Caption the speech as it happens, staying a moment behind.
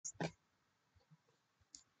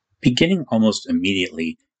Beginning almost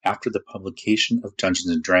immediately after the publication of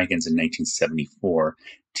Dungeons & Dragons in 1974,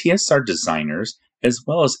 TSR designers, as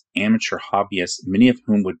well as amateur hobbyists, many of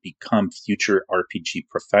whom would become future RPG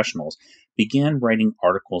professionals, began writing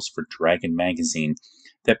articles for Dragon magazine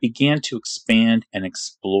that began to expand and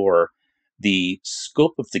explore the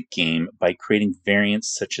scope of the game by creating variants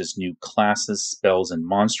such as new classes, spells, and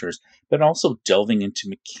monsters, but also delving into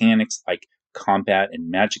mechanics like combat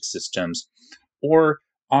and magic systems, or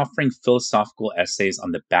offering philosophical essays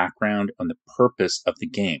on the background and the purpose of the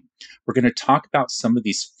game. We're going to talk about some of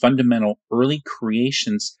these fundamental early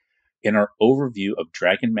creations in our overview of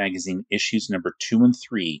Dragon Magazine issues number 2 and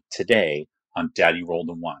 3 today on Daddy Roll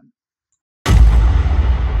the One.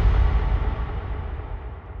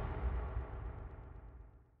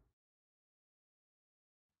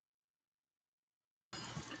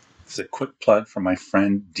 It's a quick plug for my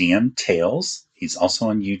friend DMTALES. He's also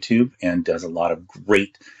on YouTube and does a lot of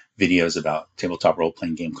great videos about tabletop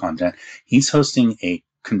role-playing game content. He's hosting a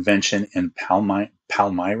convention in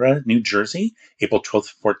Palmyra, New Jersey, April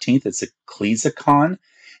 12th, 14th. It's Ecclesicon,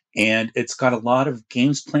 and it's got a lot of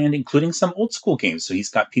games planned, including some old school games. So he's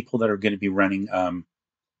got people that are going to be running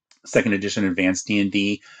second edition advanced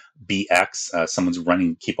D&D, BX. Someone's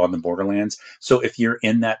running Keep on the Borderlands. So if you're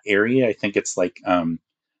in that area, I think it's like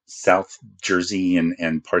South Jersey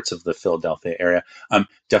and parts of the Philadelphia area,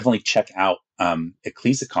 definitely check out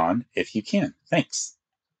Ecclesicon if you can. Thanks.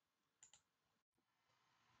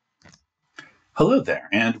 Hello there,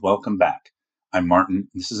 and welcome back. I'm Martin.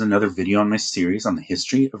 This is another video on my series on the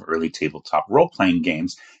history of early tabletop role-playing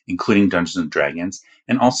games, including Dungeons & Dragons,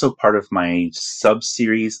 and also part of my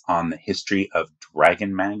sub-series on the history of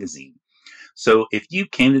Dragon Magazine. So if you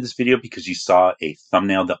came to this video because you saw a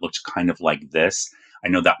thumbnail that looked kind of like this, I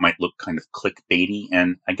know that might look kind of clickbaity,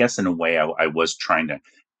 and I guess in a way I was trying to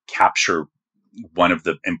capture one of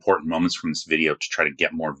the important moments from this video to try to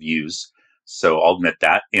get more views. So I'll admit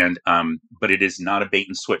that. And but it is not a bait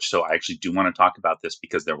and switch. So I actually do want to talk about this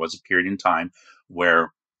because there was a period in time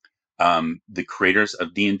where the creators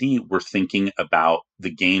of D&D were thinking about the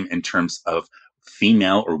game in terms of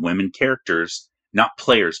female or women characters, not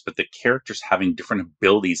players, but the characters having different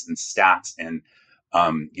abilities and stats and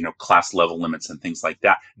class level limits and things like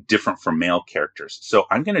that, different from male characters. So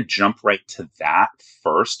I'm going to jump right to that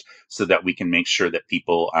first so that we can make sure that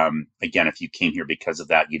people, again, if you came here because of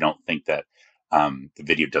that, you don't think that the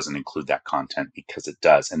video doesn't include that content, because it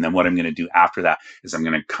does. And then what I'm going to do after that is I'm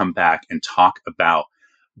going to come back and talk about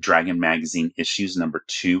Dragon Magazine issues number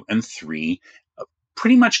 2 and 3,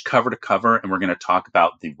 pretty much cover to cover. And we're going to talk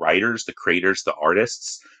about the writers, the creators, the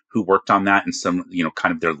artists who worked on that and some,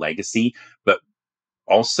 kind of their legacy, but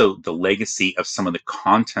also the legacy of some of the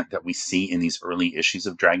content that we see in these early issues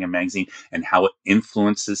of Dragon Magazine and how it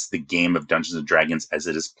influences the game of Dungeons and Dragons as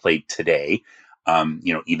it is played today.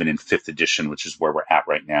 Even in 5th edition, which is where we're at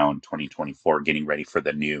right now in 2024, getting ready for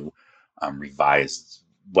the new revised,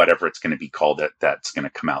 whatever it's going to be called, that's going to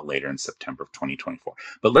come out later in September of 2024.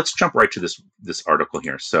 But let's jump right to this article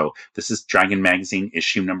here. So this is Dragon Magazine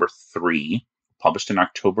issue number 3, published in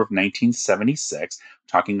October of 1976,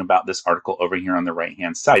 talking about this article over here on the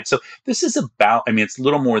right-hand side. So this is about, it's a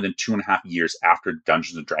little more than 2.5 years after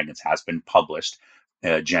Dungeons & Dragons has been published,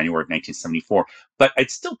 January of 1974. But I'd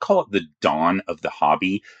still call it the dawn of the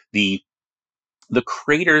hobby. The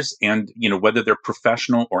creators, and whether they're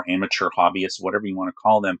professional or amateur hobbyists, whatever you want to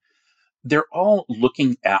call them, they're all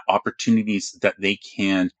looking at opportunities that they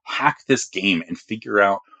can hack this game and figure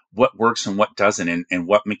out what works and what doesn't, and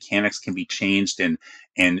what mechanics can be changed, and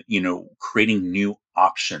creating new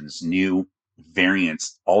options, new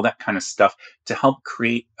variants, all that kind of stuff to help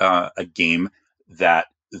create a game that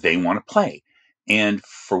they want to play. And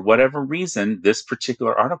for whatever reason, this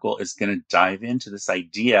particular article is going to dive into this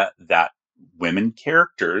idea that women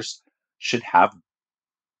characters should have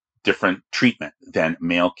different treatment than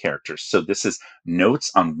male characters. So this is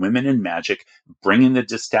notes on women in magic, bringing the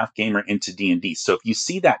distaff gamer into D&D. So if you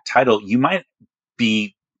see that title, you might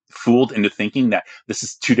be fooled into thinking that this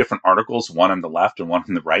is 2 different articles, one on the left and one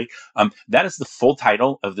on the right. That is the full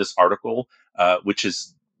title of this article, which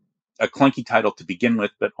is a clunky title to begin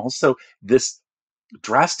with, but also this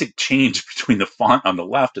drastic change between the font on the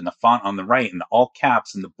left and the font on the right, and the all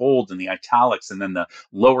caps and the bold and the italics and then the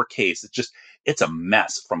lowercase. It's a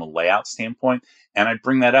mess from a layout standpoint. And I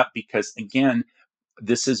bring that up because, again,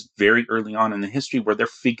 this is very early on in the history where they're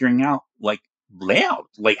figuring out layout,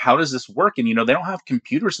 how does this work? And they don't have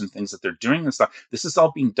computers and things that they're doing this stuff. This is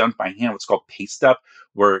all being done by hand, what's called paste up,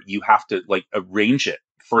 where you have to arrange it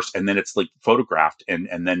first, and then it's photographed and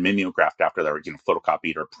then mimeographed after that, or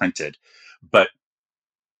photocopied or printed. But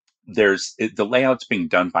the layout's being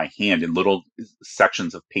done by hand in little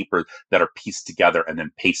sections of paper that are pieced together and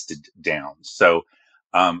then pasted down. So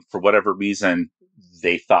for whatever reason,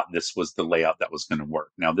 they thought this was the layout that was going to work.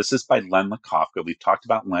 Now, this is by Len Lakofka. We've talked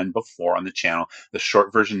about Len before on the channel. The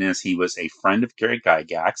short version is he was a friend of Gary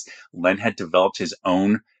Gygax. Len had developed his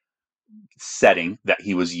own setting that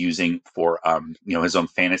he was using for, his own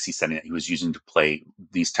fantasy setting that he was using to play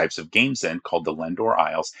these types of games in, called the Lendor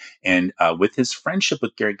Isles. And with his friendship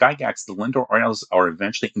with Gary Gygax, the Lendor Isles are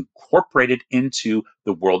eventually incorporated into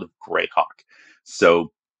the world of Greyhawk.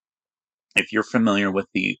 So if you're familiar with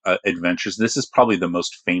the adventures, this is probably the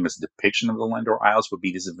most famous depiction of the Lendor Isles, would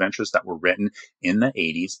be these adventures that were written in the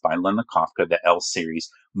 80s by Len Lakofka, the L series.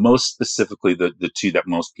 Most specifically, the two that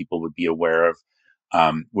most people would be aware of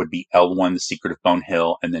would be L1, The Secret of Bone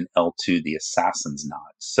Hill, and then L2, The Assassin's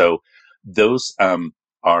Knot. So those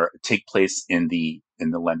take place in the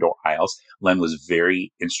Lendor Isles. Len was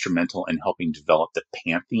very instrumental in helping develop the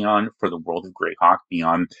pantheon for the world of Greyhawk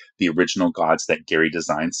beyond the original gods that Gary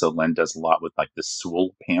designed. So Len does a lot with like the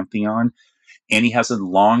Sewell pantheon, and he has a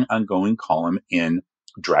long ongoing column in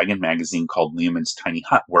Dragon magazine called Leomund's Tiny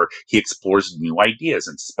Hut, where he explores new ideas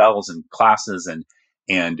and spells and classes and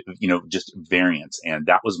just variants. And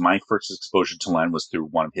that was my first exposure to Len, was through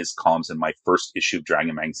one of his columns in my first issue of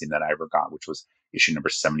Dragon magazine that I ever got, which was issue number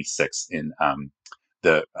 76 in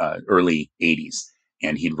the early 80s.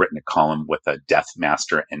 And he'd written a column with a Death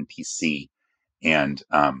Master NPC. And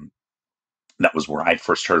that was where I'd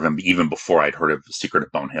first heard of him, even before I'd heard of The Secret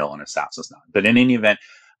of Bone Hill and Assassin's Knot. But in any event,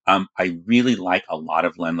 I really like a lot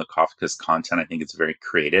of Len Lakofka's content. I think it's very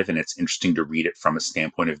creative, and it's interesting to read it from a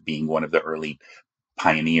standpoint of being one of the early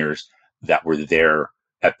pioneers that were there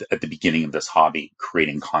at the beginning of this hobby,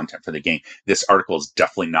 creating content for the game. This article is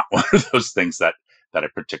definitely not one of those things that I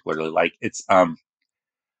particularly like. It's I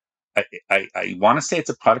want to say it's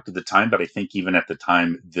a product of the time, but I think even at the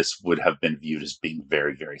time, this would have been viewed as being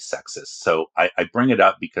very, very sexist. So I bring it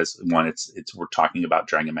up because, one, it's we're talking about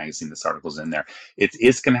Dragon magazine. This article's in there. It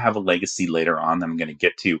is going to have a legacy later on that I'm going to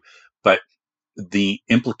get to, but the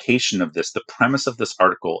implication of this, the premise of this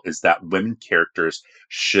article, is that women characters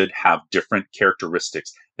should have different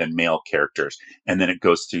characteristics than male characters. And then it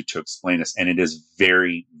goes through to explain this, and it is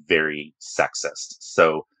very, very sexist.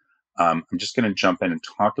 So I'm just going to jump in and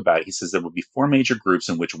talk about it. He says there will be 4 major groups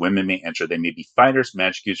in which women may enter. They may be fighters,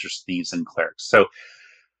 magic users, thieves, and clerics. So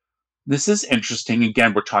this is interesting.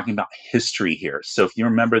 Again, we're talking about history here. So if you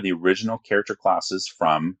remember, the original character classes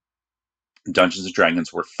from Dungeons and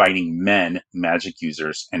Dragons were fighting men, magic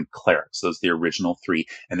users, and clerics. Those are the original 3.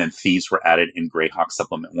 And then thieves were added in Greyhawk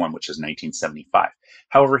Supplement 1, which is 1975.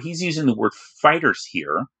 However, he's using the word fighters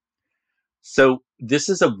here. So this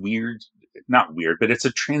is a not weird, but it's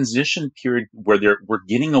a transition period where we're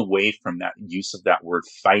getting away from that use of that word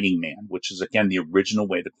fighting man, which is, again, the original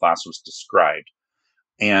way the class was described.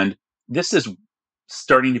 And this is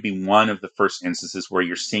starting to be one of the first instances where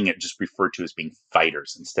you're seeing it just referred to as being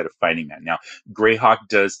fighters instead of fighting men. Now, Greyhawk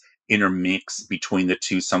does intermix between the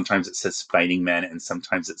two. Sometimes it says fighting men and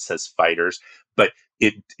sometimes it says fighters, but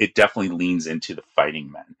it definitely leans into the fighting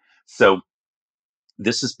men. So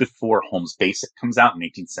this is before Holmes Basic comes out in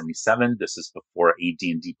 1877. This is before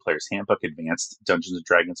AD&D Player's Handbook. Advanced Dungeons and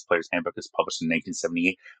Dragons Player's Handbook is published in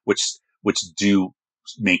 1978, which do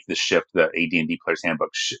make the shift. The AD&D Player's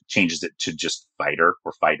Handbook changes it to just fighter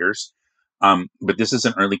or fighters. But this is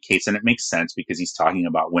an early case, and it makes sense because he's talking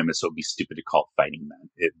about women, so it'd be stupid to call it fighting men.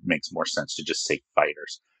 It makes more sense to just say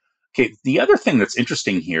fighters. Okay, the other thing that's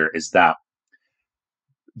interesting here is that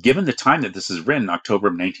given the time that this is written, October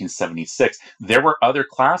of 1976, there were other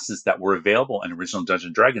classes that were available in original Dungeons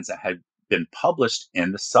and Dragons that had been published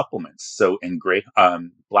in the supplements. So in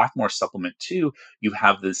Blackmore Supplement 2, you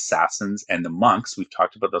have the assassins and the monks. We've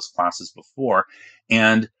talked about those classes before.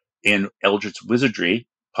 And in Eldritch Wizardry,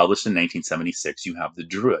 published in 1976, you have the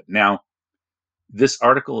druid. Now, this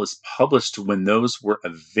article is published when those were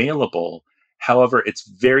available. However, it's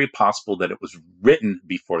very possible that it was written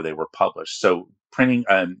before they were published. So printing,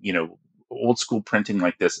 old school printing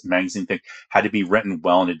like this magazine thing had to be written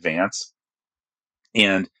well in advance.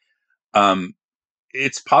 And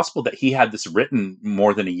it's possible that he had this written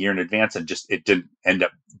more than a year in advance and just it didn't end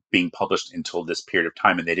up being published until this period of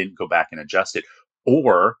time and they didn't go back and adjust it.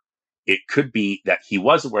 Or it could be that he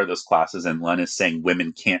was aware of those classes and Len is saying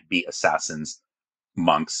women can't be assassins,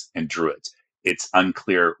 monks, and druids. It's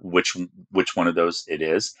unclear which one of those it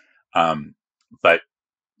is. But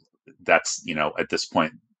that's, at this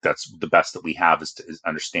point, that's the best that we have is to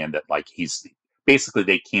understand that, like, he's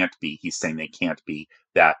basically, he's saying they can't be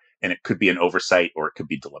that, and it could be an oversight or it could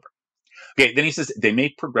be deliberate. Okay, then he says they may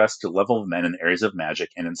progress to the level of men in the areas of magic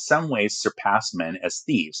and in some ways surpass men as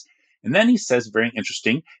thieves. And then he says, very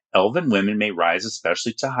interesting, elven women may rise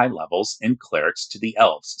especially to high levels and clerics to the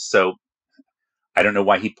elves. So I don't know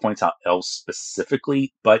why he points out elves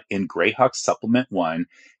specifically, but in Greyhawk Supplement 1,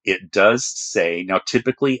 it does say, now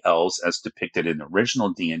typically elves, as depicted in the original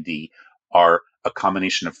D&D, are a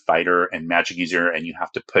combination of fighter and magic user, and you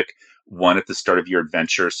have to pick one at the start of your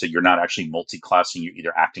adventure, so you're not actually multi-classing, you're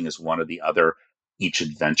either acting as one or the other each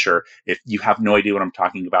adventure. If you have no idea what I'm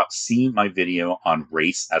talking about, see my video on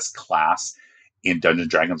race as class in Dungeons &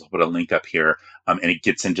 Dragons. I'll put a link up here, and it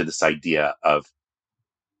gets into this idea of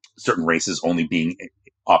certain races only being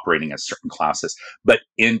operating as certain classes. But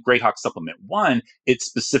in Greyhawk Supplement 1, it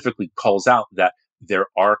specifically calls out that there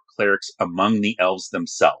are clerics among the elves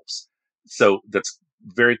themselves. So that's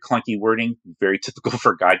very clunky wording, very typical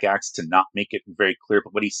for Gygax to not make it very clear.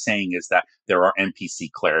 But what he's saying is that there are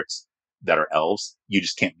NPC clerics that are elves. You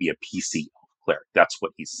just can't be a PC cleric. That's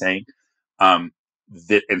what he's saying. And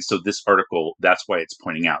so this article, that's why it's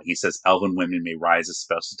pointing out. He says elven women may rise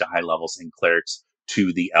especially to high levels and clerics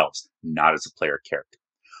to the elves, not as a player character.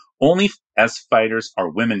 Only as fighters are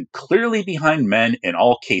women clearly behind men in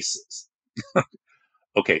all cases.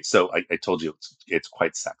 Okay, so I told you it's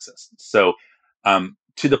quite sexist. So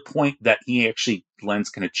to the point that he actually, Glenn's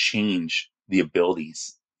going to change the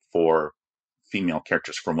abilities for female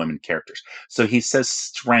characters, for women characters. So he says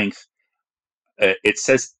strength. It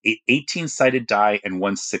says 18-sided die and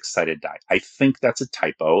 1 6-sided die. I think that's a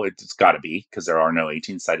typo. It's got to be, because there are no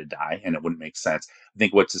 18-sided die, and it wouldn't make sense. I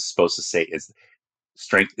think what it's supposed to say is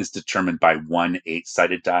strength is determined by 1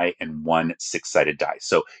 8-sided die and 1 6-sided die.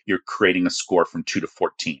 So you're creating a score from 2 to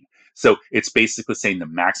 14. So it's basically saying the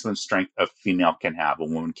maximum strength a female can have, a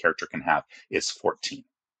woman character can have, is 14.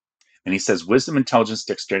 And he says wisdom, intelligence,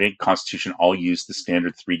 dexterity, constitution all use the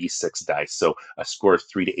standard 3d6 dice, so a score of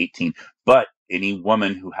 3 to 18. But any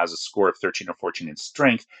woman who has a score of 13 or 14 in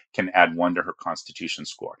strength can add 1 to her constitution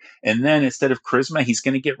score. And then instead of charisma, he's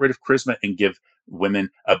going to get rid of charisma and give women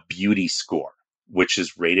a beauty score, which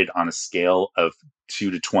is rated on a scale of 2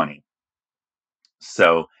 to 20.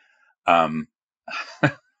 So,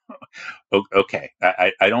 okay,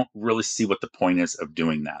 I don't really see what the point is of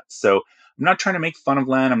doing that. So I'm not trying to make fun of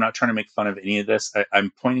Len. I'm not trying to make fun of any of this.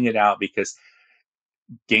 I'm pointing it out because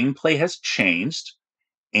gameplay has changed.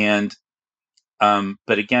 And,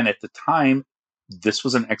 but again, at the time, this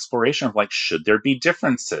was an exploration of like, should there be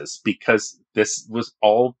differences? Because this was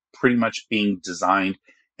all pretty much being designed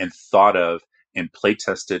and thought of and play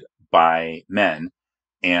tested by men.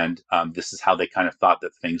 And this is how they kind of thought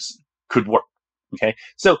that things could work. Okay.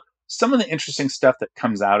 So some of the interesting stuff that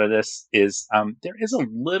comes out of this is there is a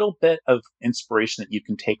little bit of inspiration that you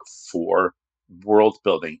can take for world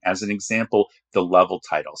building. As an example, the level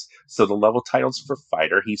titles. So the level titles for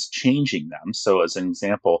fighter, he's changing them. So as an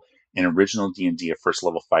example, in original D&D, a first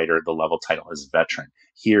level fighter, the level title is veteran.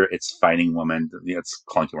 Here it's fighting woman. It's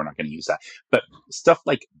clunky. We're not going to use that. But stuff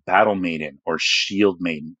like battle maiden or shield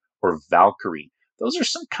maiden or Valkyrie, those are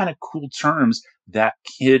some kind of cool terms that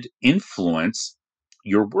could influence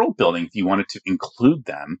your world building if you wanted to include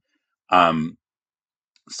them.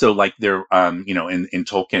 So like there, in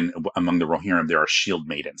Tolkien, among the Rohirrim, there are shield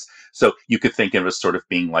maidens. So you could think of it as sort of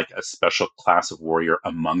being like a special class of warrior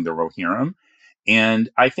among the Rohirrim. And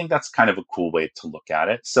I think that's kind of a cool way to look at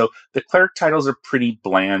it. So the cleric titles are pretty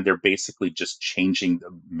bland. They're basically just changing the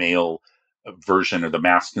male version or the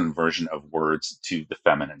masculine version of words to the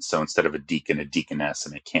feminine. So instead of a deacon, a deaconess,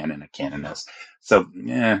 and a canon, a canoness. So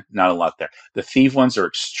not a lot there. The thief ones are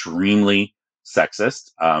extremely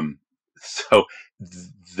sexist. So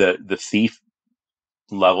the thief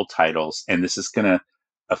level titles, and this is going to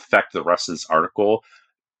affect the rest of this article.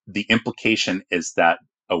 The implication is that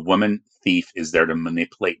a woman thief is there to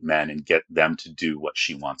manipulate men and get them to do what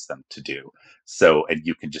she wants them to do. So, and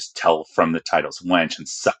you can just tell from the titles, wench and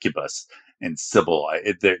succubus and Sybil.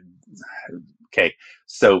 Okay,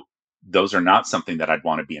 so those are not something that I'd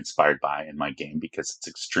want to be inspired by in my game because it's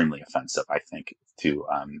extremely offensive, I think, to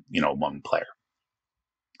a woman player.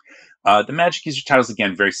 The magic user titles,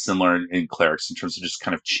 again, very similar in clerics in terms of just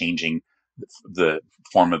kind of changing the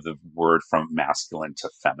form of the word from masculine to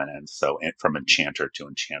feminine. So from enchanter to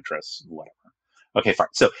enchantress, whatever. Okay, fine.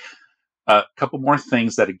 So a couple more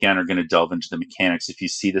things that, again, are going to delve into the mechanics. If you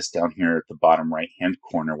see this down here at the bottom right-hand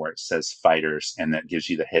corner where it says fighters, and that gives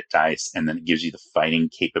you the hit dice, and then it gives you the fighting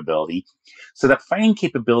capability. So that fighting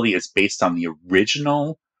capability is based on the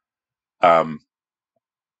original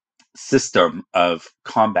system of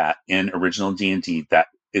combat in original D&D that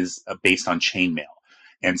is based on chainmail.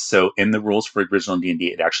 And so in the rules for original D&D,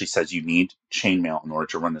 it actually says you need chainmail in order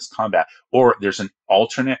to run this combat. Or there's an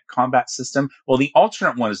alternate combat system. Well, the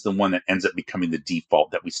alternate one is the one that ends up becoming the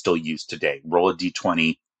default that we still use today. Roll a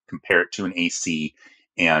d20, compare it to an AC,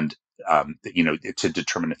 and to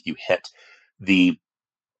determine if you hit.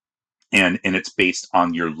 And it's based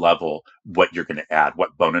on your level, what you're going to add,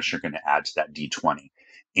 what bonus you're going to add to that d20.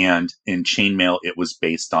 And in chainmail, it was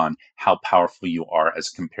based on how powerful you are as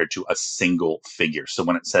compared to a single figure. So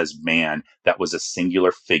when it says man, that was a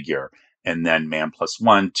singular figure. And then man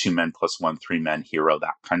 +1, 2 men +1, 3 men, hero,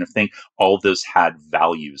 that kind of thing. All of those had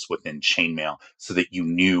values within chainmail so that you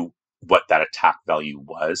knew what that attack value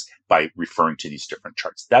was by referring to these different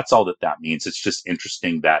charts. That's all that means. It's just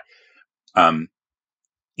interesting that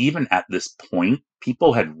even at this point,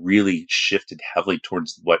 people had really shifted heavily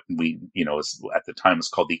towards what we, at the time was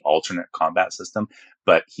called the alternate combat system,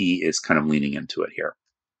 but he is kind of leaning into it here.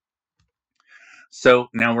 So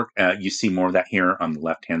now you see more of that here on the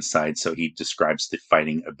left-hand side. So he describes the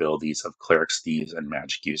fighting abilities of clerics, thieves, and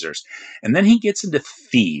magic users. And then he gets into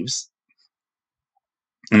thieves.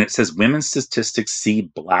 And it says women's statistics see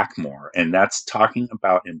Blackmore. And that's talking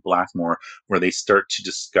about in Blackmore where they start to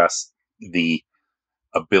discuss the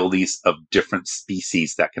abilities of different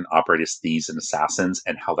species that can operate as thieves and assassins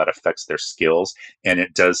and how that affects their skills. And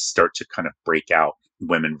it does start to kind of break out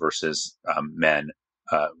women versus men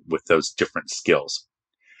with those different skills.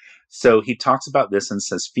 So he talks about this and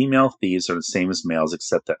says female thieves are the same as males,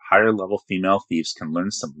 except that higher level female thieves can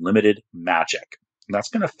learn some limited magic. And that's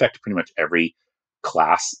going to affect pretty much every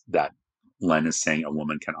class that Len is saying a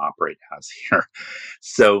woman can operate as here.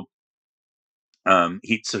 So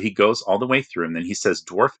he goes all the way through, and then he says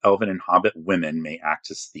dwarf, elven, and hobbit women may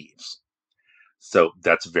act as thieves. So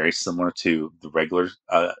that's very similar to the regular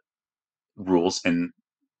rules. And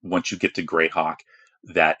once you get to Greyhawk,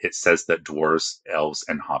 that it says that dwarves, elves,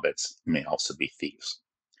 and hobbits may also be thieves.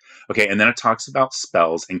 Okay, and then it talks about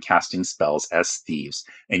spells and casting spells as thieves.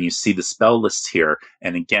 And you see the spell lists here.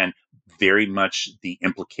 And again, very much the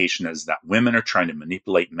implication is that women are trying to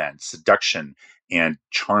manipulate men, seduction, and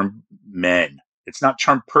charm men. It's not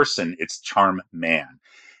charm person, it's charm man.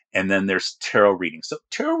 And then there's tarot reading. So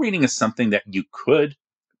tarot reading is something that you could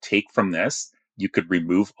take from this. You could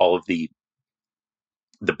remove all of the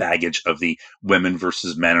baggage of the women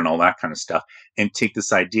versus men and all that kind of stuff and take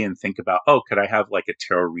this idea and think about, could I have like a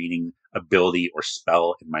tarot reading ability or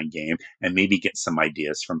spell in my game and maybe get some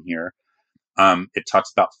ideas from here. It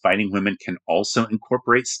talks about fighting women can also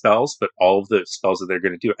incorporate spells, but all of the spells that they're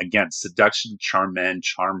going to do, again, seduction, charm men,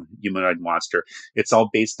 charm humanoid monster, it's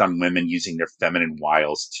all based on women using their feminine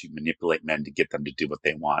wiles to manipulate men to get them to do what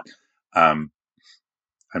they want.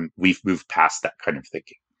 We've moved past that kind of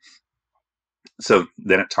thinking. So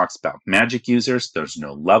then it talks about magic users. There's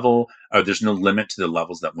no limit to the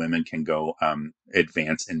levels that women can go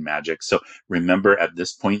advance in magic. So remember, at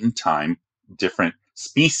this point in time, different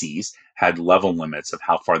species had level limits of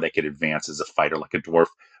how far they could advance as a fighter. Like a dwarf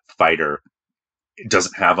fighter, it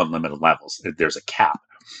doesn't have unlimited levels. There's a cap.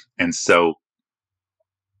 And so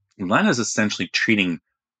Len is essentially treating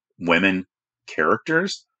women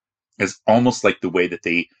characters as almost like the way that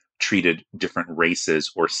they treated different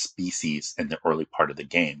races or species in the early part of the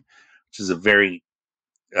game, which is a very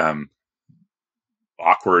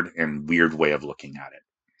awkward and weird way of looking at it.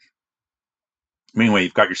 Anyway,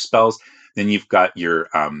 you've got your spells, then you've got your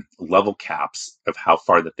level caps of how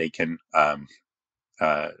far that they can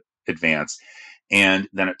advance. And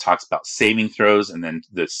then it talks about saving throws and then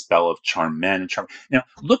the spell of charm men and charm. Now,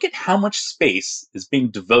 look at how much space is being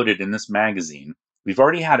devoted in this magazine. We've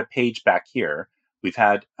already had a page back here. We've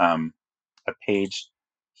had a page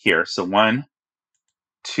here. So 1,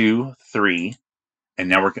 2, 3. And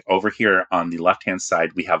now we're over here on the left-hand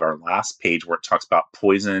side. We have our last page where it talks about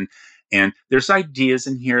poison. And there's ideas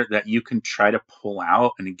in here that you can try to pull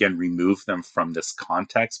out and, again, remove them from this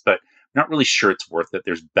context. But I'm not really sure it's worth it.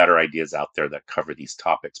 There's better ideas out there that cover these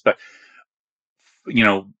topics. But,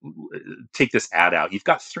 take this ad out. You've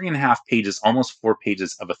got 3.5 pages, almost 4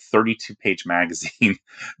 pages of a 32-page magazine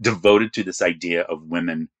devoted to this idea of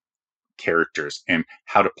women characters and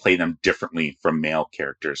how to play them differently from male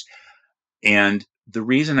characters. And the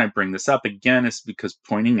reason I bring this up, again, is because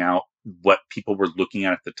pointing out what people were looking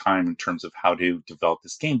at the time in terms of how to develop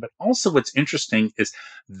this game. But also what's interesting is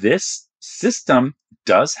this system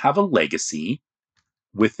does have a legacy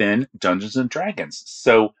within Dungeons & Dragons.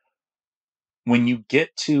 So when you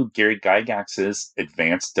get to Gary Gygax's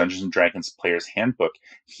Advanced Dungeons & Dragons Player's Handbook,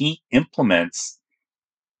 he implements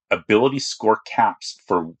ability score caps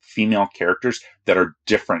for female characters that are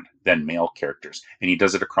different than male characters. And he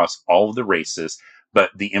does it across all of the races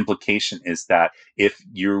But the implication is that if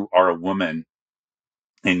you are a woman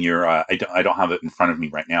and you're I don't have it in front of me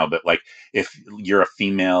right now, but like if you're a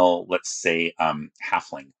female, let's say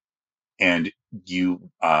halfling, and you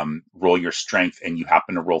roll your strength and you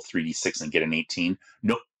happen to roll 3d6 and get an 18,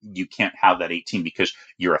 no, you can't have that 18 because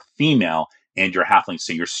you're a female and you're halfling,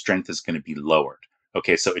 so your strength is going to be lowered.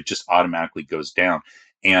 Okay, so it just automatically goes down.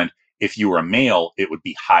 And if you were a male, it would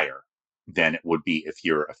be higher than it would be if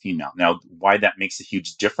you're a female. Now, why that makes a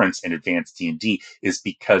huge difference in advanced D&D is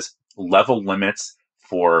because level limits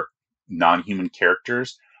for non-human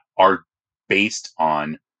characters are based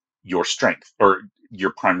on your strength or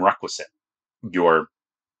your prime requisite, your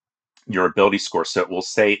ability score. So it will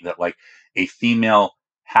say that like a female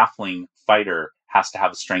halfling fighter has to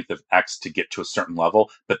have a strength of X to get to a certain level,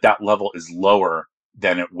 but that level is lower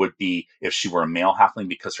than it would be if she were a male halfling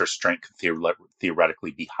because her strength could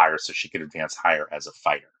theoretically be higher, so she could advance higher as a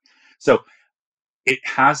fighter. So it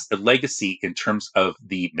has a legacy in terms of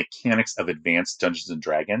the mechanics of advanced Dungeons and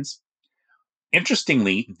Dragons.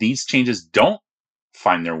 Interestingly, these changes don't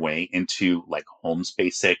find their way into like Holmes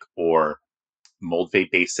Basic or Moldvay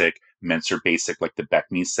Basic, Menser Basic, like the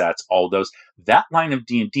Beckme sets, all those. That line of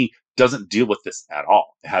D&D doesn't deal with this at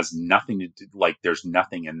all. It has nothing to do, like there's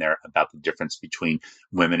nothing in there about the difference between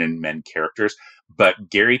women and men characters, but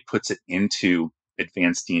Gary puts it into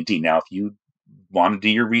advanced D&D. Now, if you want to do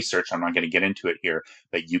your research, I'm not going to get into it here,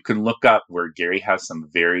 but you can look up where Gary has some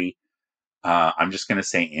very, I'm just going to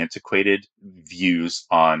say antiquated views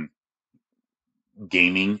on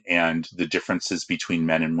gaming and the differences between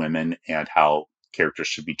men and women and how characters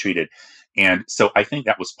should be treated. And so I think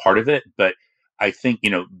that was part of it. But I think,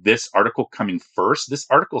 this article coming first, this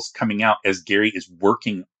article's coming out as Gary is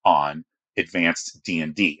working on advanced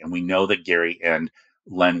D&D. And we know that Gary and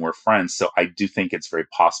Len were friends. So I do think it's very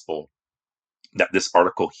possible that this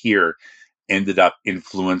article here ended up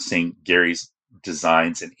influencing Gary's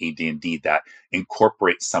designs in AD&D that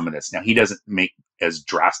incorporate some of this. Now, he doesn't make as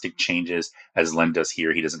drastic changes as Len does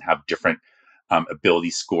here. He doesn't have different ability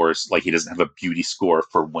scores. Like he doesn't have a beauty score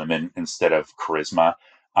for women instead of charisma.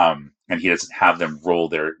 And he doesn't have them roll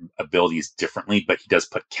their abilities differently, but he does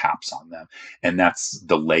put caps on them. And that's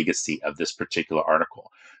the legacy of this particular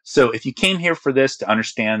article. So if you came here for this to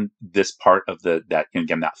understand this part of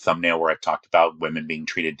that thumbnail where I talked about women being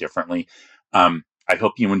treated differently, I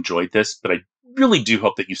hope you enjoyed this, but I really do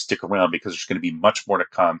hope that you stick around because there's going to be much more to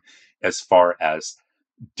come as far as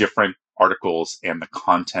different articles and the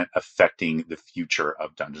content affecting the future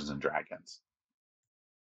of Dungeons and Dragons.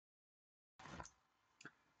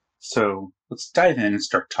 So let's dive in and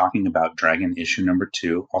start talking about Dragon issue number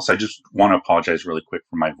 2. Also, I just want to apologize really quick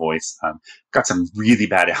for my voice. Got some really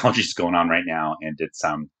bad allergies going on right now, and it's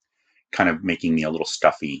kind of making me a little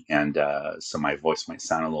stuffy, and so my voice might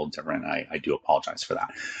sound a little different. I do apologize for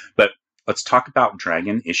that. But let's talk about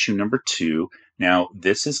Dragon issue number 2. Now,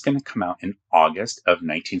 this is going to come out in August of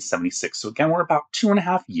 1976. So again, we're about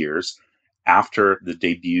 2.5 years after the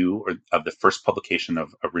debut of the first publication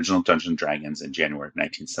of original Dungeons and Dragons in January of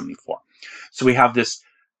 1974. So we have this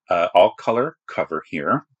all-color cover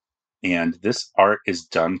here, and this art is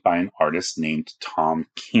done by an artist named Tom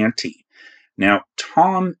Canty. Now,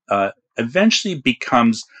 Tom eventually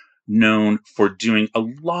becomes known for doing a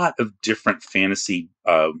lot of different fantasy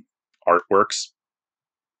artworks,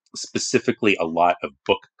 specifically a lot of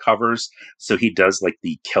book covers. So he does like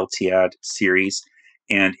the Keltiad series,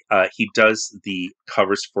 and he does the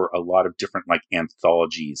covers for a lot of different like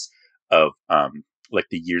anthologies of like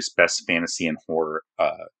the year's best fantasy and horror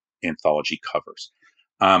anthology covers.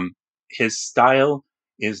 His style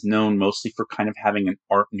is known mostly for kind of having an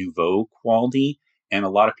Art Nouveau quality, and a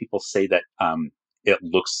lot of people say that it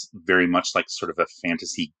looks very much like sort of a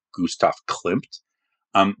fantasy Gustav Klimt.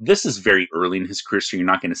 This is very early in his career, so you're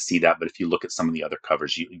not going to see that, but if you look at some of the other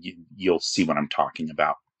covers, you'll see what I'm talking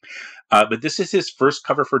about. But this is his first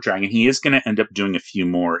cover for Dragon. He is going to end up doing a few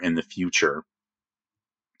more in the future.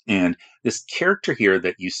 And this character here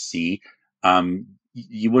that you see,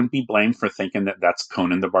 you wouldn't be blamed for thinking that that's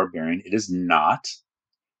Conan the Barbarian. It is not.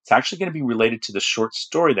 It's actually going to be related to the short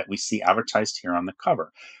story that we see advertised here on the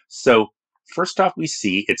cover. So first off, we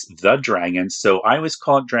see it's The Dragon. So I always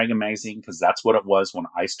call it Dragon Magazine because that's what it was when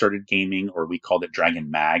I started gaming, or we called it Dragon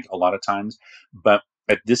Mag a lot of times. But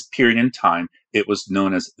at this period in time, it was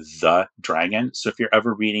known as The Dragon. So if you're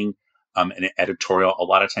ever reading an editorial, a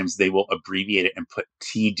lot of times they will abbreviate it and put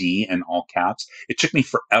TD in all caps. It took me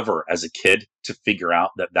forever as a kid to figure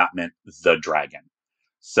out that that meant The Dragon.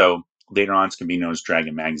 So Later on, it's going to be known as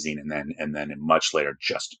Dragon Magazine, and then much later,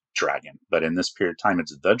 just Dragon. But in this period of time,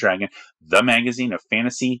 it's The Dragon, the magazine of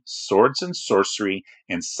fantasy, swords and sorcery,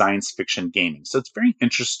 and science fiction gaming. So it's very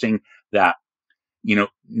interesting that,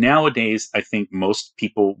 nowadays, I think most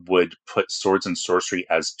people would put swords and sorcery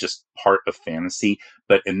as just part of fantasy.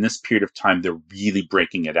 But in this period of time, they're really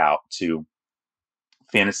breaking it out to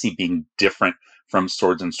fantasy being different from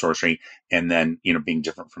swords and sorcery, and then, being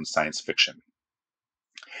different from science fiction.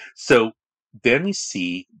 So then we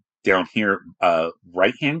see down here,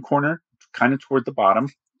 right-hand corner, kind of toward the bottom,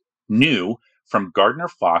 new from Gardner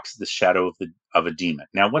Fox, The Shadow of a Demon.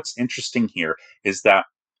 Now, what's interesting here is that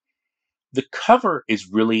the cover is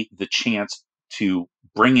really the chance to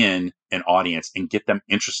bring in an audience and get them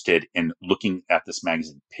interested in looking at this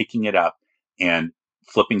magazine, picking it up and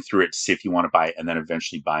flipping through it to see if you want to buy it, and then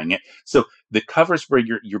eventually buying it. So the cover is where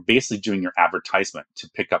you're basically doing your advertisement to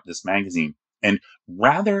pick up this magazine. And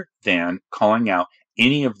rather than calling out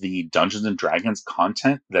any of the Dungeons and Dragons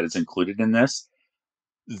content that is included in this,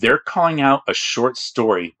 they're calling out a short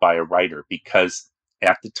story by a writer, because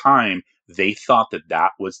at the time they thought that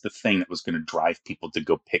that was the thing that was going to drive people to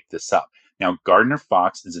go pick this up. Now, Gardner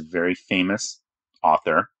Fox is a very famous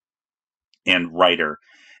author and writer,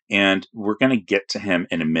 and we're going to get to him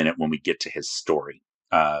in a minute when we get to his story.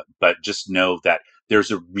 But just know that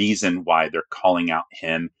there's a reason why they're calling out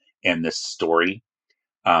him and this story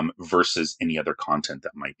versus any other content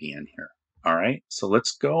that might be in here. All right, so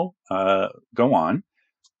let's go on.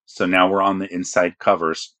 So now we're on the inside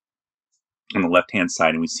covers on the left-hand side,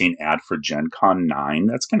 and we see an ad for Gen Con 9.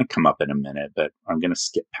 That's going to come up in a minute, but I'm going to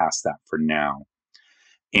skip past that for now.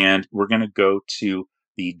 And we're going to go to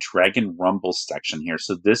the Dragon Rumble section here.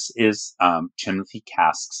 So this is Timothy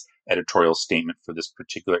Cask's editorial statement for this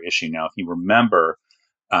particular issue. Now, if you remember,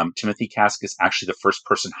 Timothy Cask is actually the first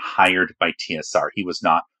person hired by TSR. He was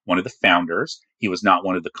not one of the founders. He was not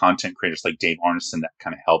one of the content creators like Dave Arneson that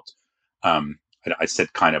kind of helped. I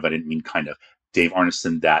said kind of, I didn't mean kind of. Dave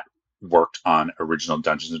Arneson that worked on original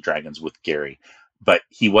Dungeons and Dragons with Gary, but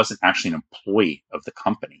he wasn't actually an employee of the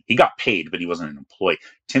company. He got paid, but he wasn't an employee.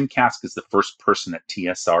 Tim Cask is the first person that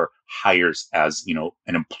TSR hires as,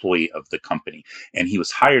 an employee of the company. And he was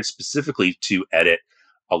hired specifically to edit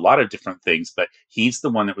a lot of different things, but he's the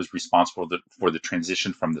one that was responsible for the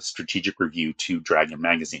transition from the strategic review to Dragon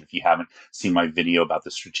Magazine. If you haven't seen my video about the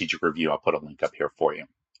strategic review, I'll put a link up here for you.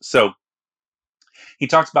 So he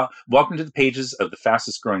talks about welcome to the pages of the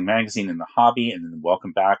fastest growing magazine in the hobby, and then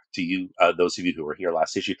welcome back to you, those of you who were here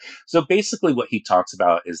last issue. So basically what he talks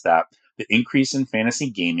about is that the increase in fantasy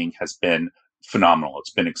gaming has been phenomenal.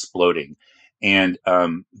 It's been exploding. And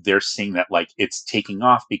they're seeing that it's taking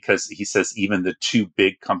off because he says even the two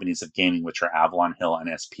big companies of gaming, which are Avalon Hill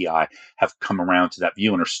and SPI, have come around to that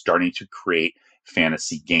view and are starting to create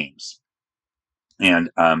fantasy games.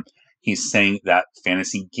 And he's saying that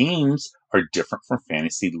fantasy games are different from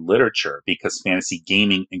fantasy literature because fantasy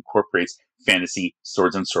gaming incorporates fantasy,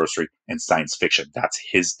 swords and sorcery, and science fiction. That's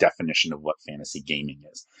his definition of what fantasy gaming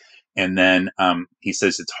is. And then he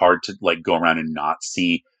says it's hard to go around and not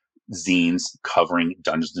see zines covering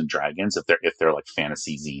Dungeons and Dragons if they're like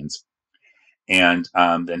fantasy zines. And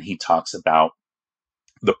then he talks about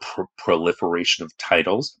the proliferation of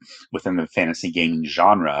titles within the fantasy gaming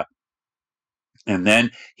genre. And then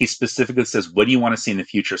he specifically says, what do you want to see in the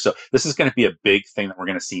future? So this is going to be a big thing that we're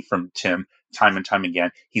going to see from Tim time and time again.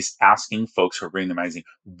 He's asking folks who are reading the magazine,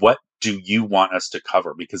 what do you want us to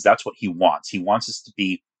cover? Because that's what he wants. He wants us to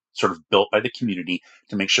be sort of built by the community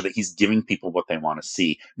to make sure that he's giving people what they want to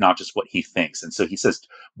see, not just what he thinks. And so he says,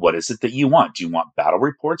 what is it that you want? Do you want battle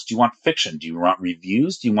reports? Do you want fiction? Do you want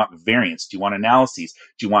reviews? Do you want variants? Do you want analyses?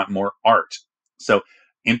 Do you want more art? So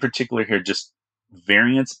in particular here, just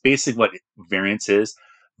variants, basically what variants is,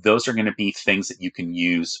 those are going to be things that you can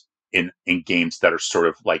use in games that are sort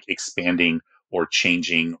of expanding or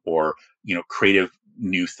changing or, creative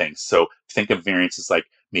new things. So think of variants as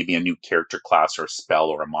maybe a new character class or a spell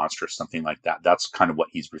or a monster or something like that. That's kind of what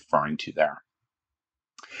he's referring to there.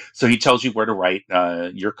 So he tells you where to write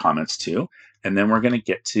your comments to. And then we're going to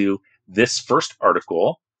get to this first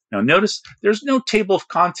article. Now notice there's no table of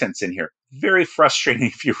contents in here. Very frustrating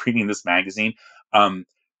if you're reading this magazine.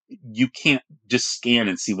 You can't just scan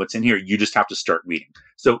and see what's in here. You just have to start reading.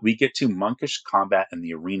 So we get to monkish combat in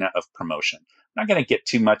the arena of promotion. I'm not going to get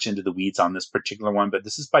too much into the weeds on this particular one, but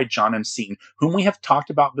this is by John M. Seaton, whom we have talked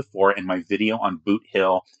about before in my video on Boot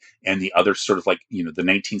Hill and the other sort of the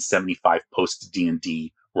 1975 post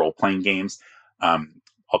D&D role-playing games.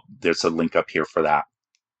 There's a link up here for that.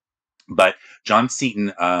 But John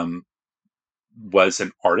Seaton was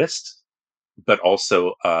an artist but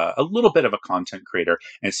also a little bit of a content creator.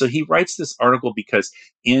 And so he writes this article because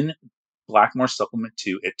in Blackmore Supplement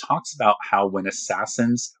 2, it talks about how when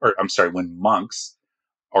when monks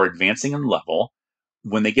are advancing in level,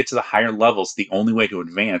 when they get to the higher levels, the only way to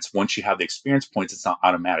advance, once you have the experience points, it's not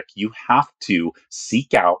automatic. You have to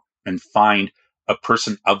seek out and find a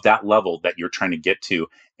person of that level that you're trying to get to,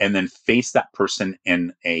 and then face that person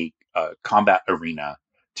in a combat arena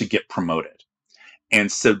to get promoted.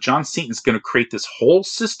 And so John Seaton's going to create this whole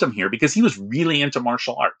system here because he was really into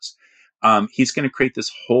martial arts. He's going to create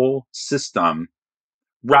this whole system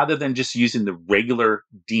rather than just using the regular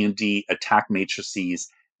D&D attack matrices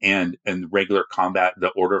and regular combat, the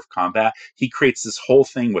order of combat. He creates this whole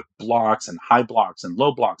thing with blocks and high blocks and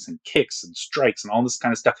low blocks and kicks and strikes and all this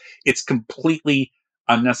kind of stuff. It's completely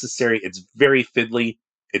unnecessary. It's very fiddly.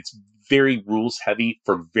 It's very rules heavy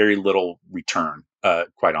for very little return,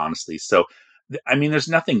 quite honestly. So, I mean, there's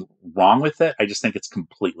nothing wrong with it. I just think it's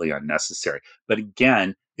completely unnecessary. But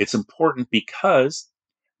again, it's important because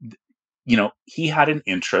he had an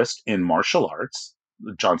interest in martial arts,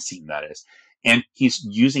 John Seaton, that is, and he's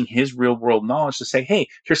using his real world knowledge to say, hey,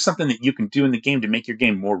 here's something that you can do in the game to make your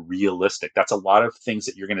game more realistic. That's a lot of things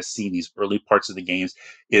that you're going to see in these early parts of the games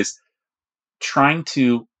is trying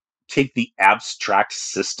to take the abstract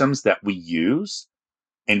systems that we use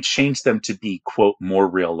and change them to be, quote, more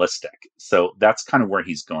realistic. So that's kind of where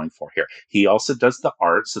he's going for here. He also does the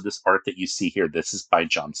art. So this art that you see here, this is by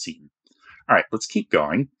John Seaton. All right, let's keep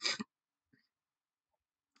going.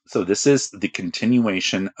 So this is the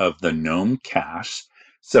continuation of the Gnome Cache.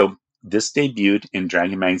 So this debuted in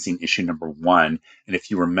Dragon Magazine issue number 1. And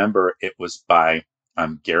if you remember, it was by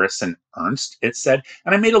Garrison Ernst, it said.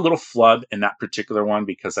 And I made a little flub in that particular one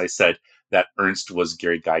because I said that Ernst was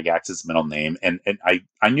Gary Gygax's middle name. And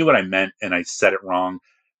I knew what I meant, and I said it wrong.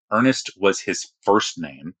 Ernest was his first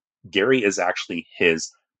name. Gary is actually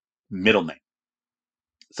his middle name.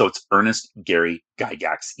 So it's Ernest Gary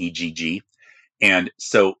Gygax, EGG. And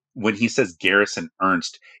so when he says Garrison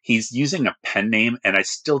Ernst, he's using a pen name, and I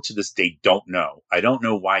still to this day don't know. I don't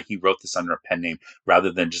know why he wrote this under a pen name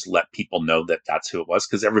rather than just let people know that that's who it was,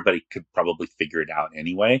 because everybody could probably figure it out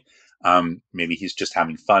anyway. Maybe he's just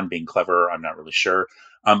having fun, being clever. I'm not really sure.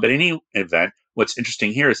 But in any event, what's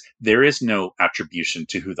interesting here is there is no attribution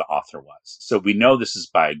to who the author was. So we know this is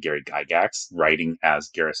by Gary Gygax, writing as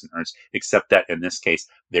Garrison Ernst, except that in this case,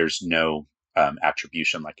 there's no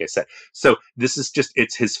attribution, like I said. So this is just,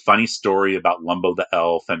 it's his funny story about Lumbo the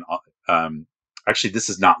elf. And actually, this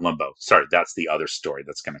is not Lumbo. Sorry, that's the other story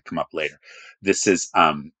that's going to come up later. This is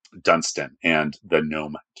Dunstan and the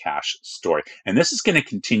Gnome Cache story. And this is going to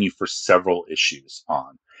continue for several issues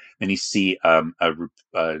on. And you see a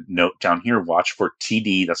note down here, watch for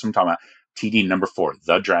TD, that's what I'm talking about, TD number 4,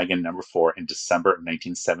 The Dragon number 4 in December of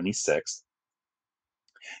 1976.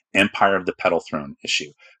 Empire of the Petal Throne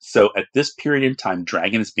issue. So at this period in time,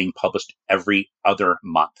 Dragon is being published every other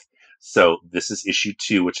month. So this is issue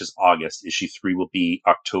 2, which is August. Issue 3 will be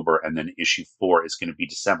October, and then issue 4 is going to be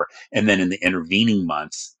December. And then in the intervening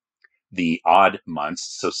months, the odd months,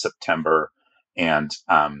 so September and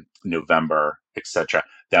November, etc.,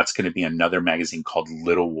 that's going to be another magazine called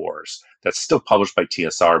Little Wars. That's still published by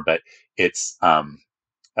TSR, but it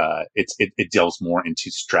delves more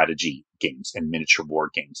into strategy games and miniature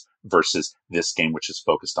war games versus this game, which is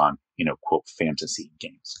focused on, quote, fantasy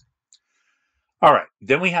games. All right.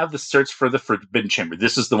 Then we have the Search for the Forbidden Chamber.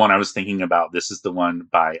 This is the one I was thinking about. This is the one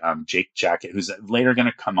by Jake Jackett, who's later going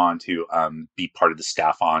to come on to be part of the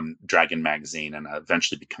staff on Dragon Magazine and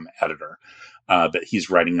eventually become editor. But he's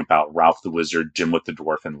writing about Ralph the Wizard, Dimwit the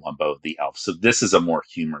Dwarf, and Lumbo the Elf. So this is a more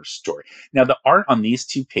humorous story. Now, the art on these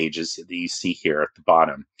 2 pages that you see here at the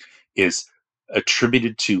bottom is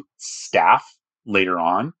attributed to staff later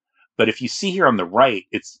on. But if you see here on the right,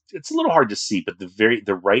 it's a little hard to see, but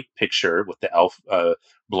the right picture with the elf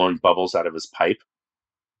blowing bubbles out of his pipe,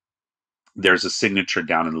 there's a signature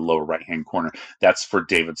down in the lower right-hand corner. That's for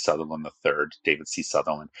David Sutherland III, David C.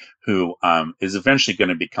 Sutherland, who is eventually going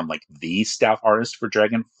to become like the staff artist for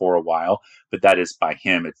Dragon for a while. But that is by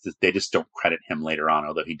him. They just don't credit him later on,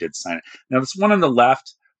 although he did sign it. Now, this one on the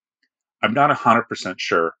left, I'm not 100%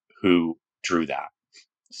 sure who drew that.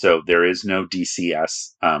 So there is no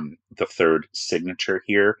DCS, the third signature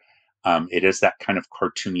here. It is that kind of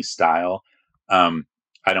cartoony style.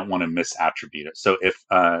 I don't want to misattribute it. So if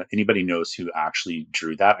anybody knows who actually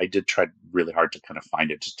drew that, I did try really hard to kind of find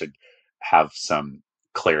it just to have some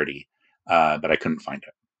clarity, but I couldn't find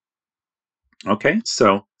it. Okay,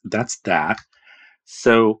 so that's that.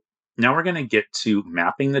 So now we're going to get to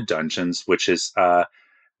mapping the dungeons, which is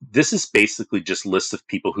this is basically just lists of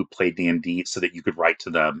people who play D&D so that you could write to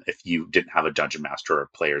them if you didn't have a dungeon master or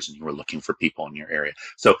players and you were looking for people in your area.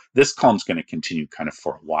 So this column is going to continue kind of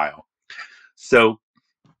for a while. So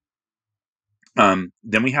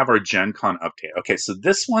then we have our Gen Con update. Okay, so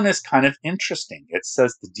this one is kind of interesting. It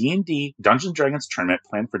says the D&D Dungeons & Dragons tournament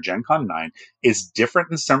planned for Gen Con 9 is different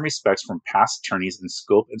in some respects from past tourneys in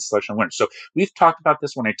scope and selection of winners. So we've talked about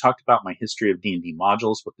this when I talked about my history of D&D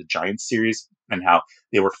modules with the Giant series and how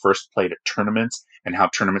they were first played at tournaments and how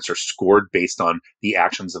tournaments are scored based on the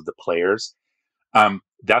actions of the players.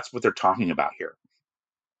 That's what they're talking about here.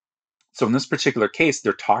 So in this particular case,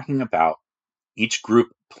 they're talking about each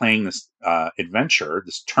group playing this adventure,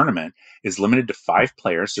 this tournament, is limited to 5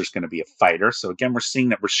 players. There's going to be a fighter. So again, we're seeing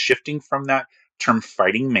that we're shifting from that term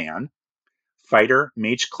fighting man, fighter,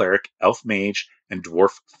 mage cleric, elf mage, and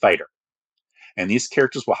dwarf fighter. And these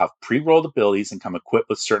characters will have pre-rolled abilities and come equipped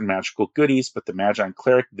with certain magical goodies, but the Magi and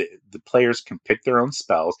Cleric, the players can pick their own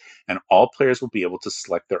spells, and all players will be able to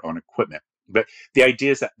select their own equipment. But the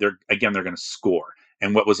idea is that they're going to score.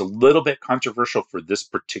 And what was a little bit controversial for this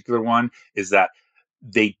particular one is that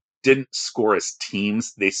they didn't score as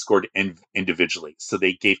teams, they scored individually. So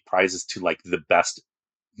they gave prizes to like the best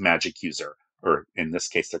magic user, or in this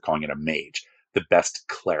case, they're calling it a mage, the best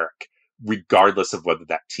cleric. Regardless of whether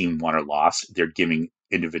that team won or lost, they're giving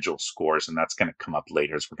individual scores, and that's going to come up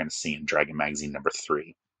later as we're going to see in Dragon Magazine number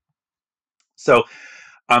 3. So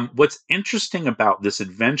what's interesting about this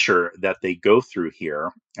adventure that they go through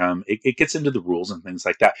here, it gets into the rules and things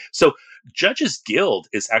like that. So Judges Guild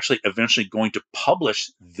is actually eventually going to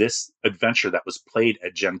publish this adventure that was played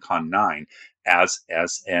at Gen Con 9 as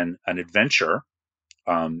an adventure.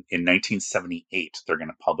 In 1978, they're going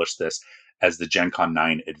to publish this as the Gen Con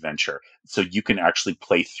 9 adventure. So you can actually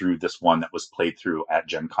play through this one that was played through at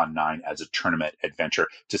Gen Con 9 as a tournament adventure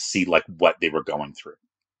to see like what they were going through.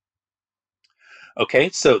 Okay,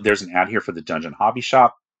 so there's an ad here for the Dungeon Hobby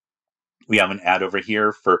Shop. We have an ad over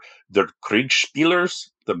here for the Kriegspielers,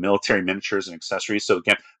 the military miniatures and accessories. So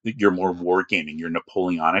again, you're more wargaming, you're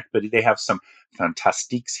Napoleonic, but they have some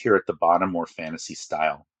fantastiques here at the bottom, more fantasy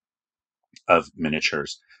style of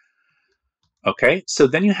miniatures. Okay, so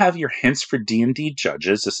then you have your hints for D&D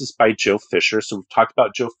judges. This is by Joe Fisher. So we've talked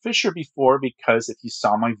about Joe Fisher before because if you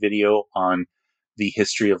saw my video on the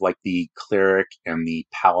history of like the cleric and the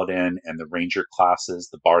paladin and the ranger classes,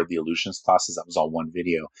 the bard, the illusionist classes, that was all one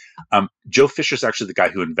video. Joe Fisher is actually the guy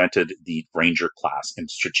who invented the ranger class in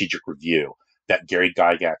Strategic Review that Gary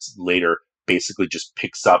Gygax later basically just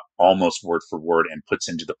picks up almost word for word and puts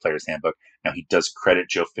into the player's handbook. Now he does credit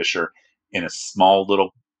Joe Fisher in a small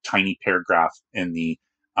little tiny paragraph in the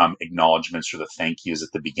acknowledgments or the thank yous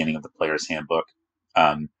at the beginning of the player's handbook.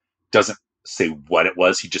 Doesn't say what it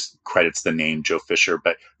was. He just credits the name Joe Fisher,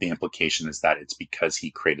 but the implication is that it's because he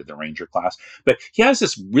created the Ranger class. But he has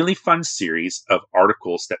this really fun series of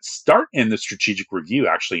articles that start in the Strategic Review,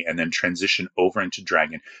 actually, and then transition over into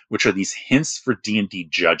Dragon, which are these hints for D&D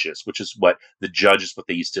judges, which is what the judge is what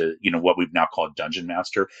they used to, what we've now called Dungeon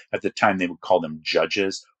Master. At the time, they would call them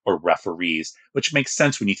judges or referees, which makes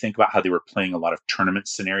sense when you think about how they were playing a lot of tournament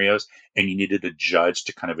scenarios and you needed a judge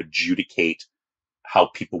to kind of adjudicate how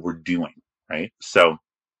people were doing, right? So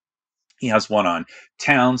he has one on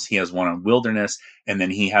towns, he has one on wilderness, and then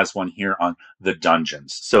he has one here on the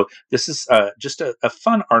dungeons. So this is just a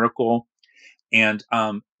fun article and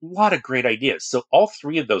a lot of great ideas. So all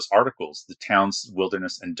 3 of those articles, the towns,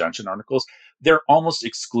 wilderness, and dungeon articles, they're almost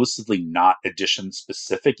exclusively not edition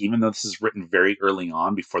specific, even though this is written very early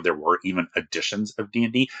on before there were even editions of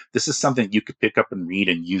D&D. This is something you could pick up and read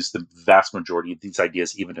and use the vast majority of these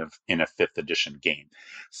ideas even if in a 5th edition game.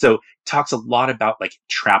 So it talks a lot about like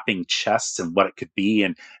trapping chests and what it could be,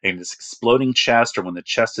 and this exploding chest, or when the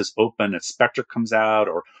chest is open, a specter comes out,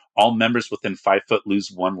 or all members within 5 foot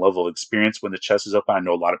lose 1 level of experience when the chest is open. I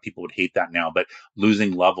know a lot of people would hate that now, but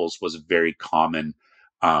losing levels was a very common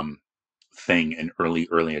thing in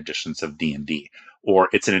early editions of D&D. Or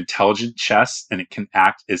it's an intelligent chest, and it can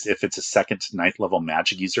act as if it's a 2nd to 9th level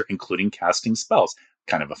magic user, including casting spells.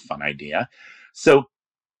 Kind of a fun idea. So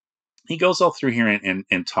he goes all through here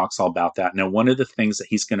and talks all about that. Now, one of the things that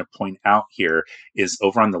he's going to point out here is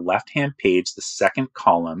over on the left-hand page, the 2nd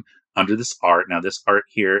column, under this art. Now, this art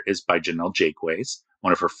here is by Janelle Jakeways,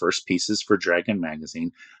 one of her first pieces for Dragon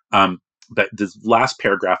Magazine. But the last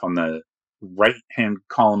paragraph on the right-hand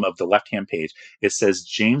column of the left-hand page, it says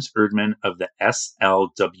James Erdman of the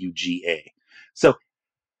SLWGA. So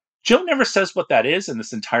Jill never says what that is in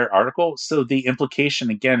this entire article. So the implication,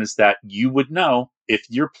 again, is that you would know, if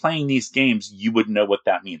you're playing these games, you would know what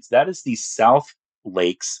that means. That is the South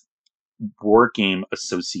Lakes Board Game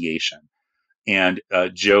Association. and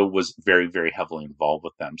Joe was very, very heavily involved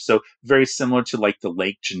with them. So very similar to like the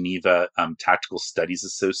Lake Geneva Tactical Studies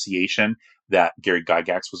Association that Gary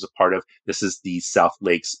Gygax was a part of. This is the South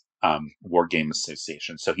Lakes War Game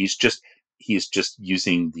Association. So he's just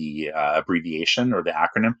using the abbreviation or the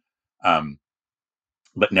acronym,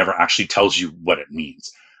 but never actually tells you what it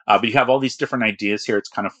means. But you have all these different ideas here. It's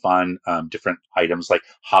kind of fun. Different items like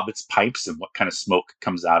hobbits' pipes and what kind of smoke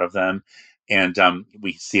comes out of them. And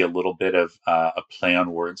we see a little bit of a play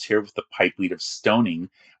on words here with the pipe weed of stoning,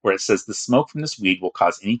 where it says the smoke from this weed will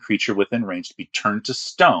cause any creature within range to be turned to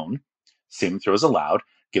stone. Saving throw is allowed,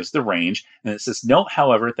 gives the range. And it says, note,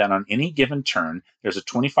 however, that on any given turn, there's a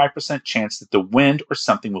 25% chance that the wind or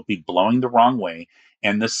something will be blowing the wrong way,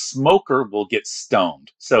 and the smoker will get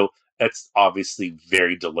stoned. So that's obviously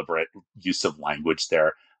very deliberate use of language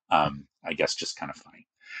there. I guess just kind of funny.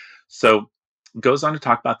 So goes on to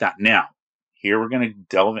talk about that. Now, here we're going to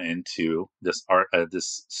delve into this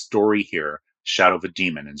this story here, Shadow of a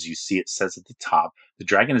Demon. As you see, it says at the top, the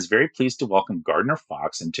dragon is very pleased to welcome Gardner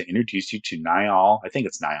Fox and to introduce you to Niall. I think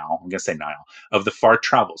it's Niall. I'm going to say Niall of the Far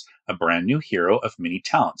Travels, a brand new hero of many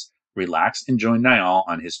talents. Relax and join Niall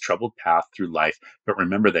on his troubled path through life, but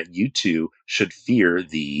remember that you too should fear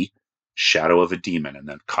the Shadow of a Demon, and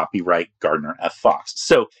then copyright Gardner F. Fox.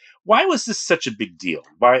 So why was this such a big deal?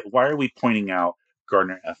 Why are we pointing out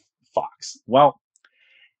Gardner F. Fox? Well,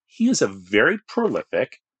 he is a very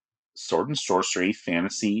prolific sword and sorcery,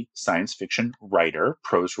 fantasy, science fiction writer,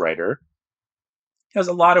 prose writer. He has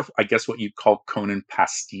a lot of, I guess, what you'd call Conan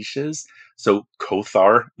pastiches. So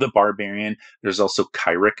Kothar the Barbarian. There's also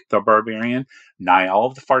Kyric the Barbarian. Niall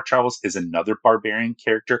of the Far Travels is another barbarian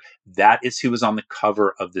character. That is who was on the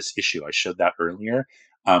cover of this issue. I showed that earlier.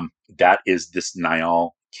 That is this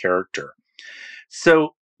Niall character.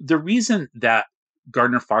 So the reason that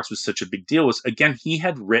Gardner Fox was such a big deal was, again, he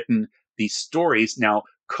had written these stories. Now,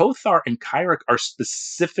 Kothar and Kyric are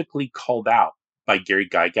specifically called out by Gary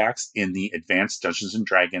Gygax in the Advanced Dungeons and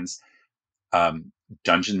Dragons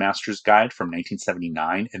Dungeon Master's Guide from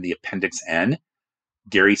 1979 in the Appendix N.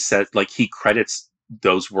 Gary said, like, he credits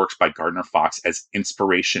those works by Gardner Fox as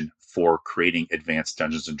inspiration for creating Advanced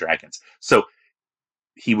Dungeons and Dragons. So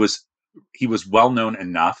he was well known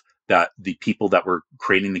enough that the people that were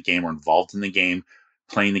creating the game or involved in the game,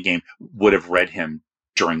 playing the game, would have read him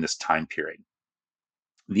during this time period.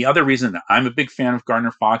 The other reason that I'm a big fan of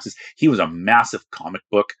Gardner Fox is he was a massive comic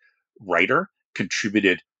book writer,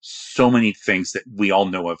 contributed so many things that we all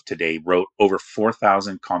know of today, wrote over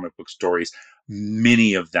 4,000 comic book stories,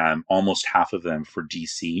 many of them, almost half of them for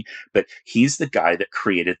DC. But he's the guy that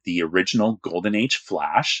created the original Golden Age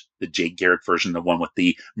Flash, the Jay Garrick version, the one with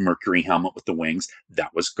the Mercury helmet with the wings.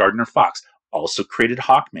 That was Gardner Fox. Also created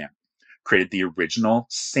Hawkman, created the original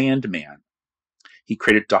Sandman. He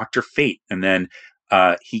created Dr. Fate, and then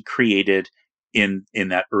he created in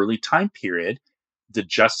that early time period the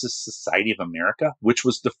Justice Society of America, which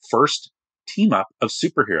was the first team up of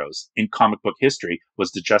superheroes in comic book history.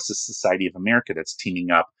 Was the Justice Society of America that's teaming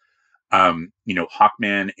up,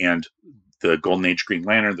 Hawkman and the Golden Age Green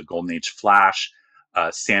Lantern, the Golden Age Flash,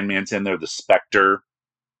 Sandman's in there, the Spectre,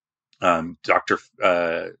 Dr.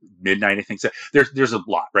 Midnight, I think. So there's a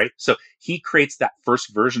lot, right? So he creates that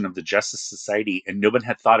first version of the Justice Society, and nobody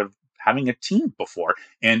had thought of having a team before.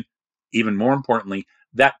 And even more importantly,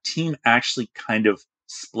 that team actually kind of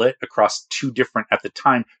split across two different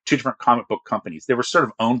comic book companies. They were sort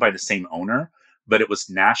of owned by the same owner, but it was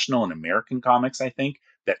National and American Comics, I think,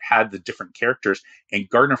 that had the different characters. And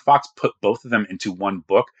Gardner Fox put both of them into one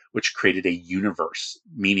book, which created a universe,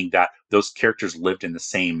 meaning that those characters lived in the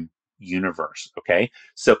same universe. Okay.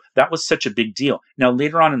 So that was such a big deal. Now,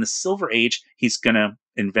 later on in the Silver Age, he's going to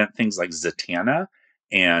invent things like Zatanna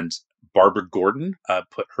and Barbara Gordon,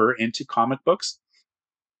 put her into comic books.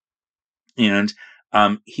 And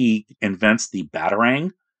he invents the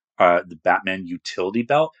Batarang, the Batman utility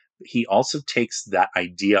belt. He also takes that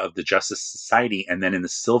idea of the Justice Society, and then in the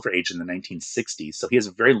Silver Age in the 1960s. So he has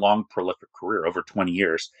a very long, prolific career, over 20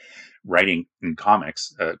 years, writing in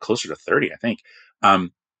comics, closer to 30, I think.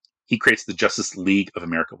 He creates the Justice League of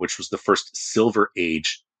America, which was the first Silver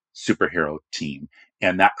Age superhero team.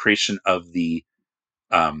 And that creation of the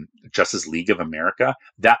Justice League of America,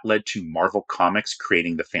 that led to Marvel Comics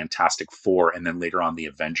creating the Fantastic Four, and then later on the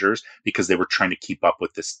Avengers, because they were trying to keep up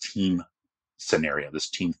with this team scenario, this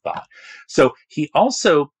team thought. So he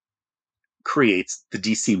also creates the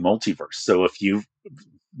DC multiverse. So if you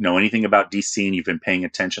know anything about DC and you've been paying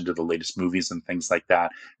attention to the latest movies and things like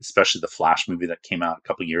that, especially the Flash movie that came out a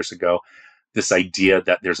couple years ago, this idea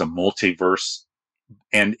that there's a multiverse,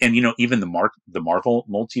 and even the Marvel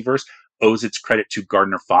multiverse owes its credit to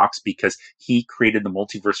Gardner Fox because he created the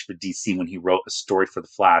multiverse for DC when he wrote a story for the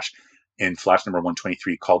Flash in Flash number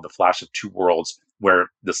 123 called The Flash of Two Worlds,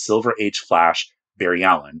 where the Silver Age Flash, Barry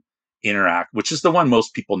Allen, which is the one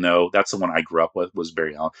most people know. That's the one I grew up with, was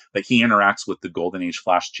Barry Allen. But he interacts with the Golden Age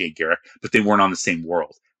Flash, Jay Garrick, but they weren't on the same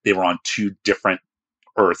world. They were on two different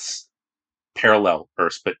Earths, parallel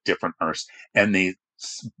Earths, but different Earths. And they,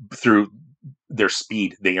 through their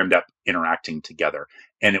speed, they end up interacting together.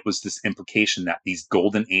 And it was this implication that these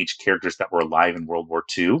Golden Age characters that were alive in World War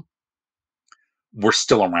II were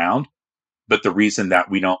still around. But the reason that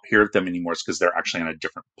we don't hear of them anymore is because they're actually on a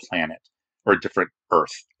different planet or a different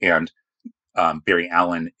Earth. And Barry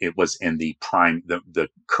Allen, it was in the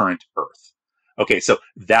current Earth. Okay, so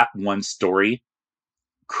that one story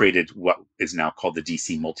created what is now called the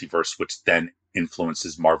DC multiverse, which then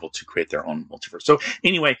influences Marvel to create their own multiverse. So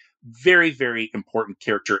anyway, very, very important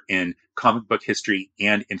character in comic book history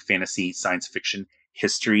and in fantasy science fiction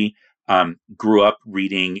history. Grew up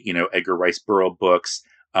reading, Edgar Rice Burroughs books,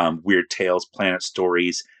 Weird Tales, Planet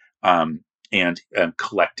Stories, and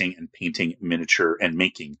collecting and painting miniature and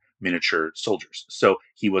making miniature soldiers. So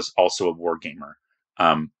he was also a war gamer.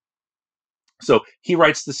 So he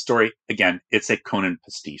writes this story. Again, it's a Conan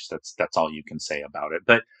pastiche. That's all you can say about it.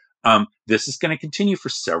 But this is going to continue for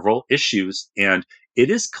several issues, and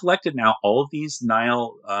it is collected now. All of these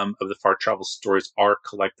Niall of the Far Travel stories are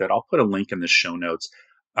collected. I'll put a link in the show notes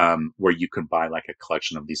where you can buy like a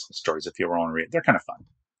collection of these stories if you ever want to read it. They're kind of fun.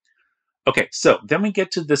 Okay, so then we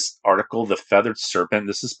get to this article, The Feathered Serpent.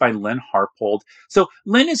 This is by Lynn Harpold. So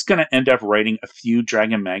Lynn is going to end up writing a few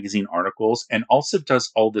Dragon Magazine articles and also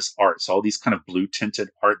does all this art. So all these kind of blue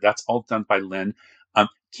tinted art, that's all done by Lynn.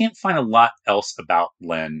 Can't find a lot else about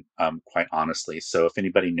Lynn, quite honestly. So if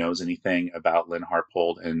anybody knows anything about Lynn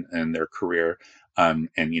Harpold and their career, and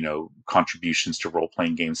contributions to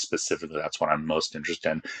role-playing games specifically, that's what I'm most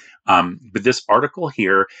interested in. But this article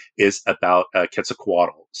here is about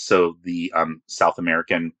Quetzalcoatl, so the South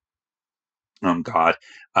American god,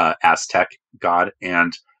 Aztec god,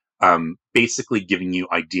 and basically giving you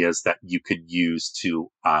ideas that you could use to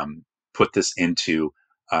put this into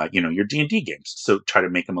your D&D games. So try to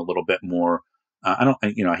make them a little bit more. I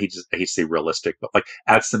hate to say realistic, but like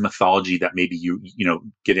add some mythology that maybe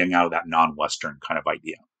getting out of that non-Western kind of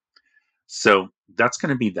idea. So that's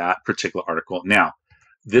going to be that particular article. Now,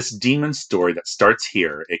 this demon story that starts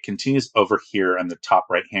here, it continues over here in the top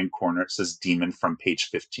right-hand corner. It says demon from page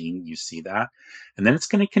 15. You see that? And then it's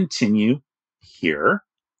going to continue here.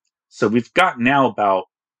 So we've got now about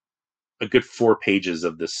a good 4 pages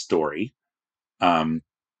of this story.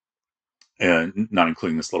 Not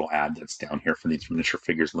including this little ad that's down here for these miniature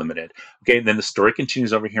figures limited. Okay, then the story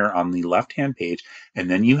continues over here on the left-hand page, and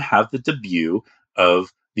then you have the debut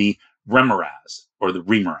of the Remorhaz, or the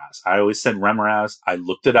Remorhaz. I always said Remorhaz. I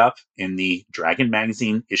looked it up in the Dragon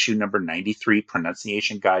Magazine issue number 93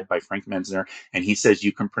 pronunciation guide by Frank Menzner, and he says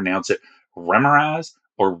you can pronounce it Remorhaz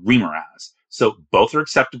or Remorhaz. So both are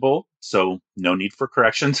acceptable, so no need for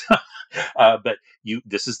corrections. But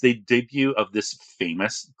this is the debut of this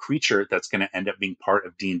famous creature that's going to end up being part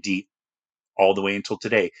of D&D all the way until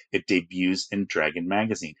today. It debuts in Dragon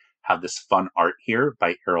Magazine. Have this fun art here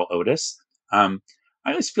by Errol Otis. I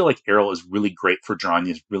always feel like Errol is really great for drawing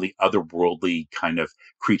these really otherworldly kind of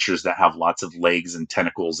creatures that have lots of legs and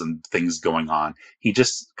tentacles and things going on. He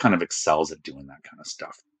just kind of excels at doing that kind of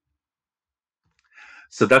stuff.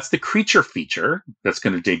 So that's the creature feature that's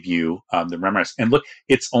going to debut the Remorhaz. And look,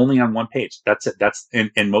 it's only on 1 page. That's it.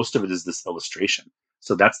 And most of it is this illustration.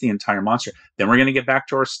 So that's the entire monster. Then we're going to get back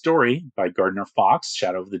to our story by Gardner Fox,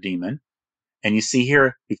 Shadow of the Demon. And you see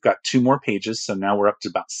here, we've got 2 more pages. So now we're up to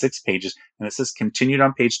about 6 pages. And it says continued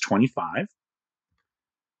on page 25.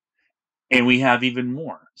 And we have even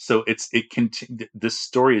more. So this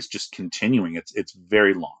story is just continuing. It's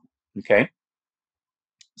very long. Okay.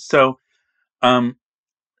 So,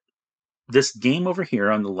 this game over here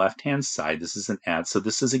on the left-hand side, this is an ad. So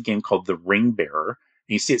this is a game called The Ring Bearer.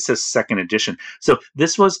 And you see it says 2nd edition. So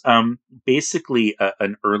this was basically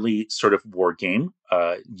an early sort of war game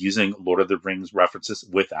using Lord of the Rings references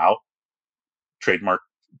without trademark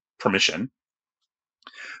permission.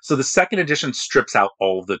 So the 2nd edition strips out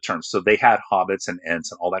all of the terms. So they had hobbits and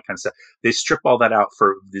ents and all that kind of stuff. They strip all that out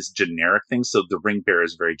for this generic thing. So The Ring Bearer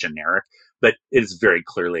is very generic, but it is very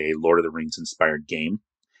clearly a Lord of the Rings inspired game.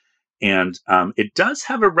 And it does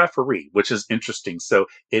have a referee, which is interesting. So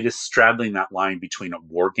it is straddling that line between a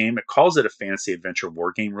war game. It calls it a fantasy adventure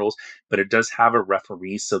war game rules, but it does have a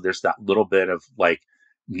referee. So there's that little bit of like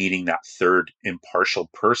needing that third impartial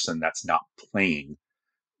person that's not playing,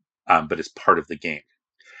 but is part of the game.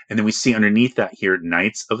 And then we see underneath that here,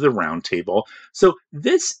 Knights of the Round Table. So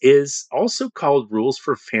this is also called Rules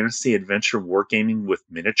for Fantasy Adventure Wargaming with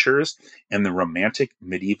Miniatures in the Romantic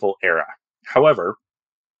Medieval Era. However,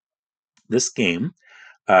 this game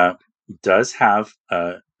does have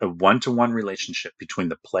a one-to-one relationship between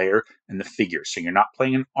the player and the figure. So you're not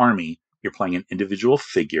playing an army, you're playing an individual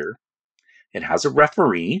figure. It has a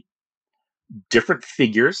referee. Different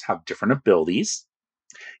figures have different abilities,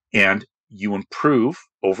 and you improve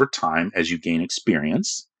over time as you gain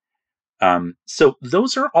experience. So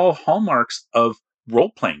those are all hallmarks of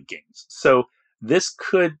role-playing games. So this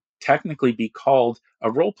could technically be called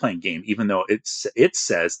a role-playing game, even though it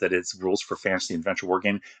says that it's rules for fantasy adventure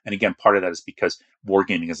wargaming. And again, part of that is because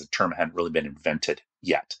wargaming as a term hadn't really been invented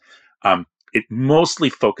yet. It mostly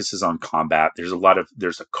focuses on combat. There's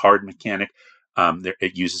a card mechanic.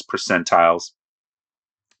 It uses percentiles,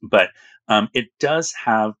 but it does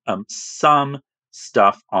have some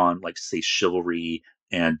stuff on, like, say, chivalry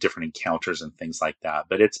and different encounters and things like that.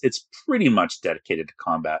 But it's pretty much dedicated to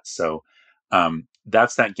combat. So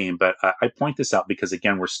that's that game. But I point this out because,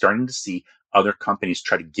 again, we're starting to see other companies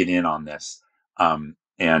try to get in on this,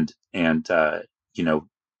 and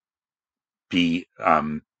be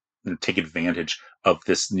take advantage of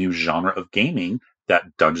this new genre of gaming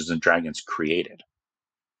that Dungeons and Dragons created.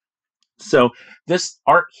 So this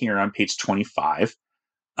art here on page 25,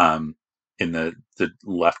 in the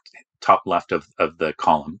top left of the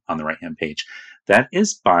column on the right-hand page, that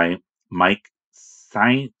is by Mike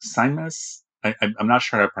Simas. I'm not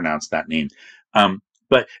sure how to pronounce that name,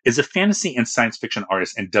 but is a fantasy and science fiction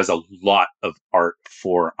artist and does a lot of art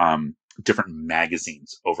for different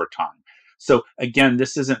magazines over time. So again,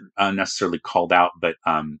 this isn't necessarily called out, but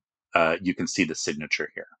you can see the signature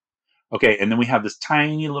here. Okay, and then we have this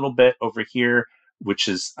tiny little bit over here, which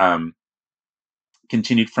is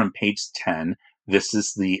continued from page 10. This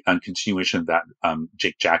is the continuation of that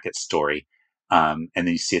Jake Jacket story. And then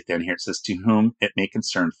you see it down here. It says, "To whom it may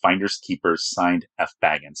concern, finders keepers, signed F.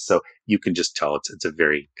 Baggins." So you can just tell it's a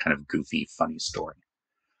very kind of goofy, funny story.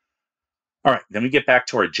 All right, then we get back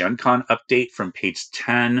to our Gen Con update from page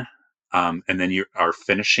 10. And then our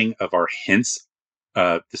finishing of our hints.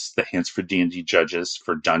 This is the hints for D&D judges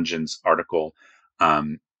for Dungeons article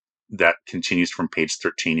that continues from page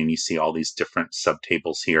 13. And you see all these different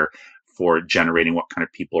subtables here for generating what kind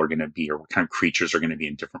of people are going to be or what kind of creatures are going to be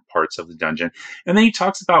in different parts of the dungeon. And then he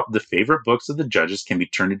talks about the favorite books of the judges can be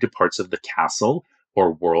turned into parts of the castle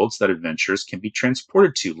or worlds that adventurers can be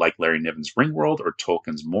transported to, like Larry Niven's Ringworld or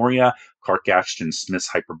Tolkien's Moria, Clark Ashton Smith's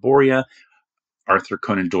Hyperborea, Arthur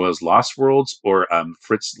Conan Doyle's Lost Worlds, or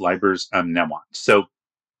Fritz Leiber's Newant. So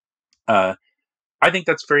I think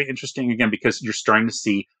that's very interesting, again, because you're starting to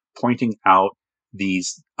see pointing out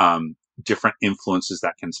these different influences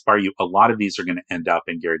that can inspire you. A lot of these are going to end up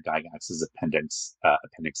in Gary Gygax's appendix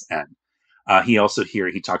N. He also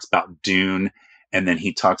he talks about Dune, and then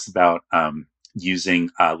he talks about using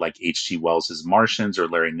like H.G. Wells's Martians or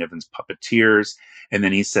Larry Niven's Puppeteers. And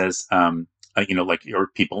then he says, like your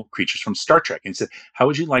creatures from Star Trek. And he said, "How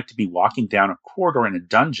would you like to be walking down a corridor in a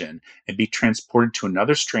dungeon and be transported to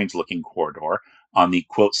another strange looking corridor on the,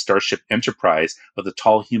 quote, Starship Enterprise with a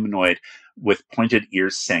tall humanoid with pointed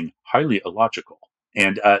ears saying, 'highly illogical'?"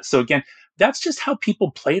 And so again, that's just how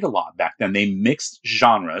people played a lot back then. They mixed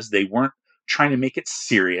genres. They weren't trying to make it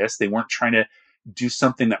serious. They weren't trying to do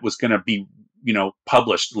something that was going to be,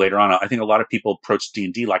 published later on. I think a lot of people approach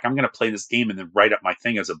D&D like, I'm going to play this game and then write up my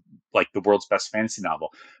thing as like the world's best fantasy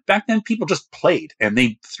novel. Back then, people just played, and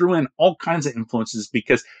they threw in all kinds of influences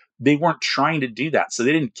because they weren't trying to do that. So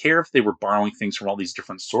they didn't care if they were borrowing things from all these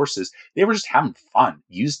different sources. They were just having fun.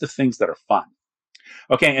 Use the things that are fun.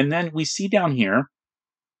 Okay, and then we see down here,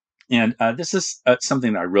 and this is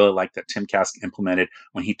something that I really like that Tim Kask implemented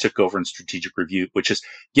when he took over in strategic review, which is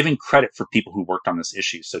giving credit for people who worked on this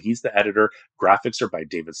issue. So he's the editor. Graphics are by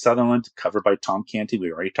David Sutherland, cover by Tom Canty.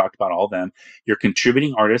 We already talked about all of them. Your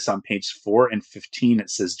contributing artists on page 4 and 15, it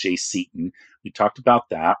says Jay Seaton. We talked about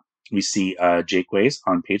that. We see Jake Ways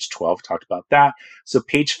on page 12, talked about that. So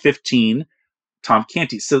page 15, Tom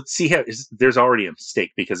Canty. So see how there's already a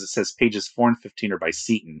mistake because it says pages 4 and 15 are by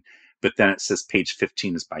Seaton, but then it says page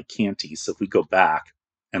 15 is by Canty. So if we go back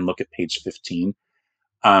and look at page 15,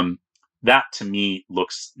 that to me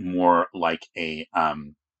looks more like a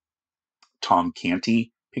Tom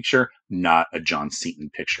Canty picture, not a John Seaton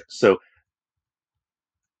picture. So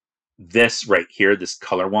this right here, this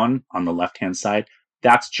color one on the left-hand side,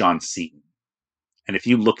 that's John Seaton. And if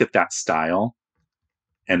you look at that style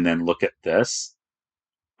and then look at this,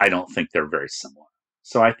 I don't think they're very similar.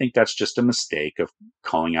 So I think that's just a mistake of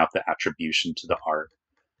calling out the attribution to the art.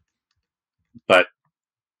 But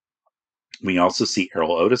We also see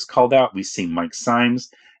Errol Otis called out. We see Mike Symes.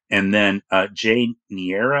 And then Jay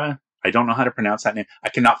Niera. I don't know how to pronounce that name. I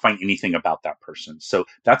cannot find anything about that person. So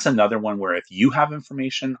that's another one where if you have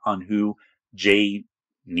information on who Jay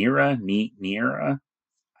Niera,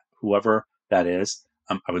 whoever that is,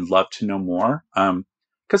 I would love to know more.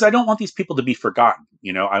 Because I don't want these people to be forgotten.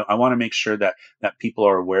 You know, I want to make sure that people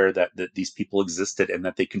are aware that these people existed and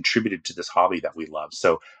that they contributed to this hobby that we love.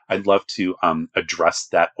 So I'd love to address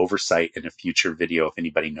that oversight in a future video if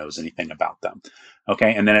anybody knows anything about them.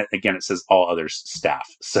 Okay, and then again, it says all others staff,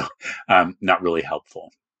 so not really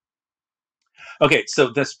helpful. Okay, so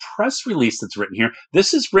this press release that's written here,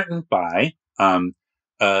 this is written by,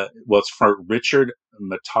 it's for Richard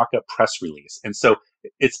Mataka Press Release. And so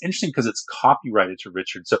it's interesting because it's copyrighted to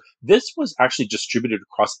Richard. So this was actually distributed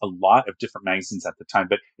across a lot of different magazines at the time,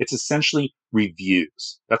 but it's essentially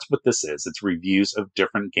reviews. That's what this is. It's reviews of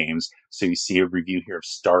different games. So you see a review here of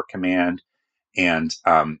Star Command and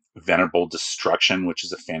Venerable Destruction, which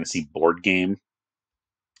is a fantasy board game.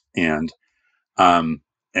 And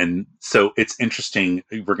so it's interesting.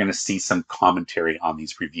 We're going to see some commentary on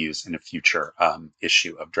these reviews in a future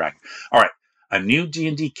issue of Dragon. All right. A new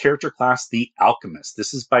D&D character class, the Alchemist.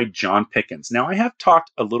 This is by John Pickens. Now, I have talked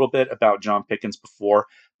a little bit about John Pickens before,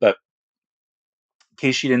 but in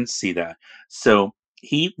case you didn't see that. So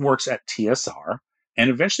he works at TSR and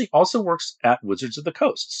eventually also works at Wizards of the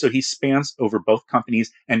Coast. So he spans over both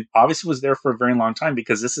companies and obviously was there for a very long time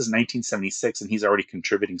because this is 1976 and he's already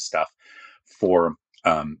contributing stuff for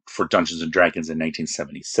Dungeons and Dragons in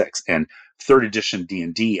 1976. And third edition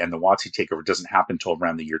D&D and the WotC takeover doesn't happen until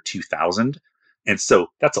around the year 2000. And so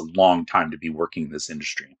that's a long time to be working in this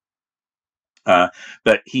industry.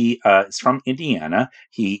 But he is from Indiana.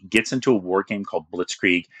 He gets into a war game called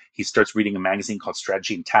Blitzkrieg. He starts reading a magazine called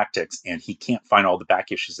Strategy and Tactics, and he can't find all the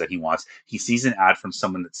back issues that he wants. He sees an ad from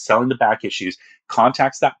someone that's selling the back issues,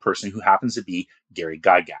 contacts that person who happens to be Gary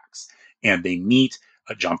Gygax. And they meet.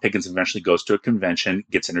 John Pickens eventually goes to a convention,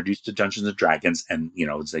 gets introduced to Dungeons and Dragons, and, you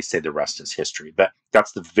know, as they say, the rest is history. But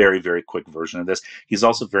that's the very, very quick version of this. He's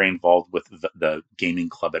also very involved with the gaming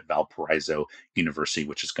club at Valparaiso University,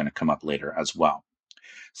 which is going to come up later as well.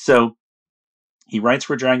 So he writes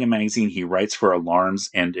for Dragon Magazine, he writes for Alarms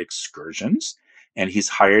and Excursions, and he's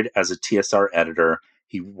hired as a TSR editor.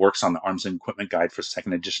 He works on the Arms and Equipment Guide for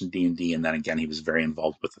 2nd edition D&D, and then again, he was very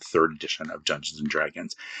involved with the 3rd edition of Dungeons and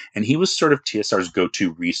Dragons. And he was sort of TSR's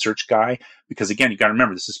go-to research guy, because again, you got to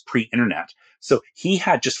remember, this is pre-internet. So he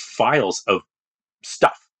had just files of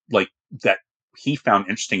stuff like that he found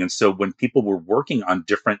interesting. And so when people were working on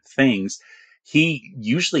different things, he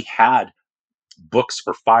usually had books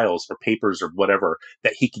or files or papers or whatever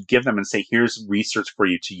that he could give them and say, here's research for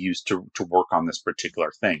you to use to work on this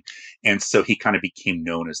particular thing. And so he kind of became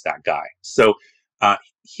known as that guy. So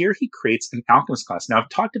here he creates an Alchemist class. Now, I've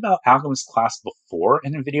talked about Alchemist class before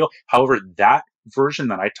in a video. However, that version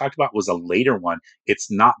that I talked about was a later one. It's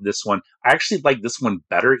not this one. I actually like this one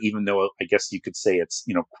better, even though I guess you could say it's,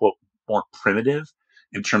 you know, quote, more primitive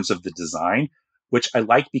in terms of the design, which I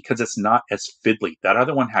like because it's not as fiddly. That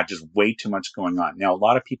other one had just way too much going on. Now, a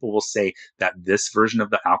lot of people will say that this version of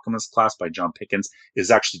the Alchemist class by John Pickens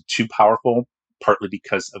is actually too powerful, partly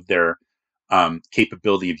because of their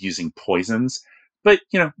capability of using poisons. But,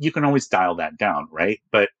 you know, you can always dial that down, right?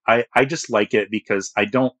 But I just like it because I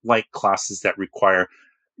don't like classes that require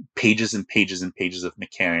pages and pages and pages of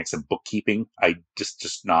mechanics and bookkeeping.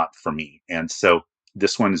 Just not for me. And so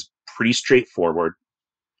this one is pretty straightforward.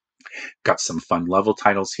 Got some fun level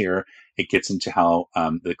titles here. It gets into how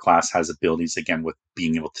the class has abilities, again, with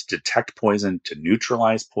being able to detect poison, to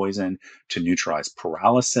neutralize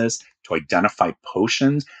paralysis, to identify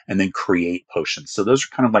potions, and then create potions. So those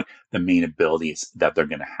are kind of like the main abilities that they're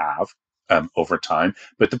going to have over time.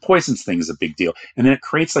 But the poisons thing is a big deal. And then it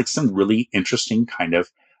creates like some really interesting kind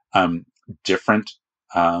of different,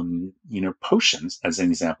 potions. As an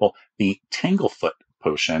example, the Tanglefoot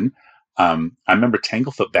potion. I remember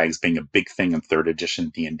Tanglefoot bags being a big thing in 3rd edition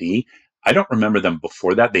D&D. I don't remember them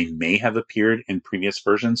before that. They may have appeared in previous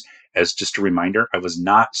versions. As just a reminder, I was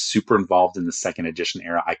not super involved in the 2nd edition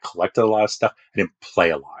era. I collected a lot of stuff. I didn't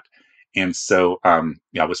play a lot. And so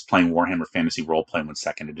I was playing Warhammer Fantasy Roleplay when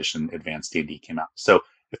 2nd edition Advanced D&D came out. So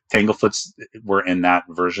if Tanglefoots were in that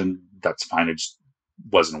version, that's fine. I just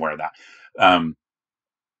wasn't aware of that.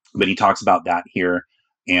 But he talks about that here.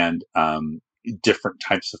 And different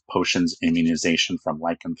types of potions, immunization from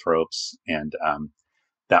lycanthropes, and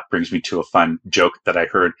that brings me to a fun joke that I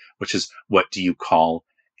heard, which is, what do you call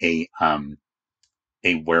a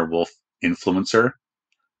werewolf influencer?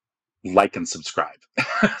 Like and subscribe.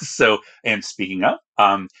 So, and speaking of,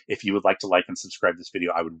 if you would like to like and subscribe to this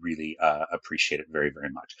video, I would really appreciate it very, very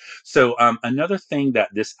much. So another thing that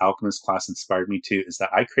this alchemist class inspired me to is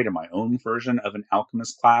that I created my own version of an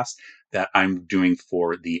alchemist class that I'm doing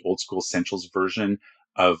for the Old School Essentials version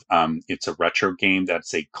of, it's a retro game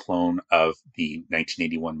that's a clone of the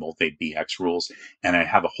 1981 Moldvay BX rules. And I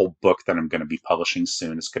have a whole book that I'm going to be publishing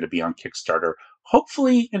soon. It's going to be on Kickstarter,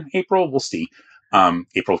 hopefully in April. We'll see.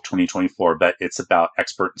 April of 2024, but it's about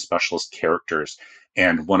expert and specialist characters.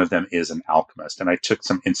 And one of them is an alchemist. And I took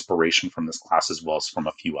some inspiration from this class as well as from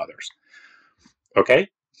a few others. Okay.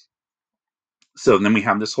 So then we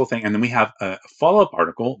have this whole thing. And then we have a follow-up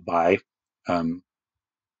article by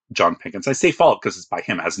John Pickens. I say follow-up because it's by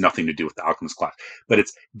him. It has nothing to do with the alchemist class, but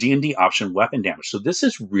it's D&D option weapon damage. So this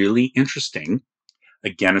is really interesting.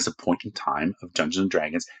 Again, as a point in time of Dungeons &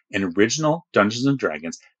 Dragons. In original Dungeons &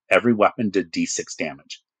 Dragons, every weapon did D6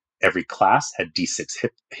 damage. Every class had D6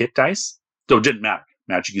 hit dice. So it didn't matter.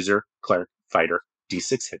 Magic user, cleric, fighter,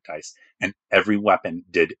 D6 hit dice. And every weapon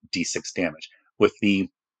did D6 damage. With the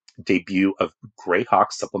debut of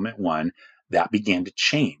Greyhawk Supplement 1, that began to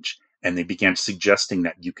change. And they began suggesting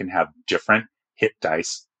that you can have different hit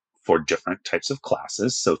dice for different types of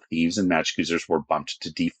classes. So thieves and magic users were bumped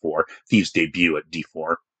to D4. Thieves debut at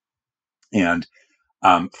D4. And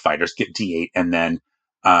fighters get D8. And then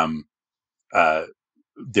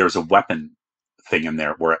there's a weapon thing in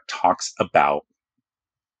there where it talks about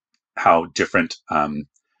how different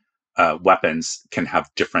weapons can have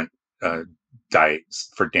different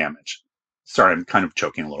dice for damage. Sorry, I'm kind of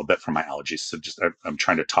choking a little bit from my allergies. So just I'm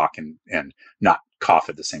trying to talk and not cough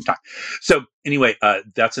at the same time. So anyway,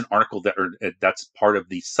 that's an article that's part of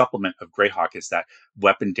the supplement of Greyhawk, is that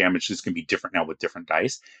weapon damage is going to be different now with different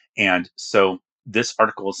dice. And so this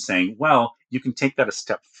article is saying, well, you can take that a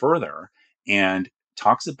step further, and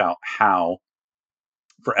talks about how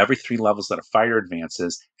for every 3 levels that a fighter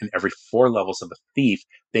advances and every 4 levels of a thief,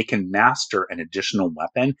 they can master an additional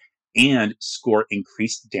weapon and score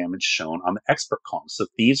increased damage shown on the expert column. So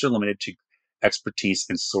thieves are limited to expertise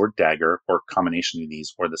in sword, dagger, or combination of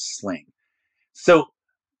these, or the sling. So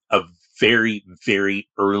a very, very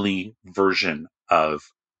early version of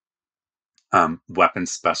weapon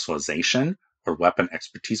specialization or weapon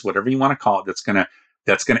expertise, whatever you want to call it,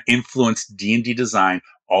 that's gonna influence D&D design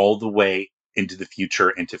all the way into the future,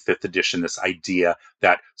 into 5th edition, this idea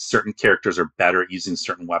that certain characters are better at using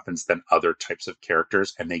certain weapons than other types of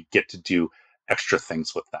characters, and they get to do extra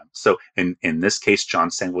things with them. So in this case,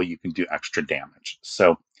 John's saying, well, you can do extra damage.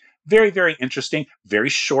 So very, very interesting, very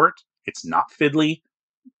short. It's not fiddly,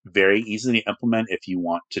 very easy to implement if you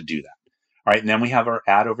want to do that. All right, and then we have our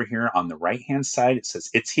ad over here on the right-hand side. It says,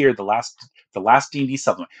 it's here, the last D&D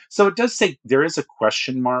supplement. So it does say there is a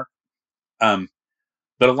question mark.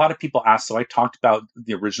 But a lot of people ask, so I talked about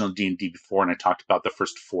the original D&D before, and I talked about the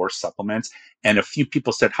first 4 supplements, and a few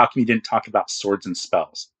people said, how come you didn't talk about swords and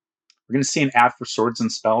spells? We're going to see an ad for swords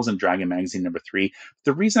and spells in Dragon Magazine number 3.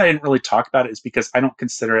 The reason I didn't really talk about it is because I don't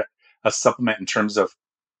consider it a supplement in terms of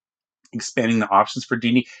expanding the options for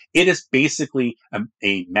D&D. It is basically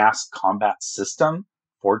a mass combat system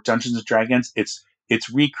for Dungeons & Dragons. It's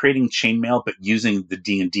recreating chainmail, but using the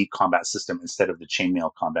D&D combat system instead of the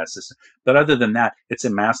chainmail combat system. But other than that, it's a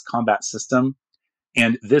mass combat system.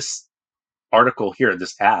 And this article here,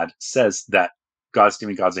 this ad, says that Gods,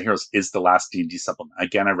 Demigods, and Heroes is the last D&D supplement.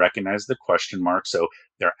 Again, I recognize the question mark, so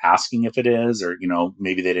they're asking if it is, or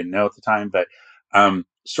maybe they didn't know at the time. But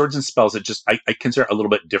Swords and Spells, I consider it a little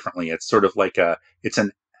bit differently. It's sort of like it's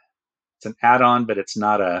an add-on, but it's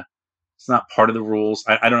not part of the rules.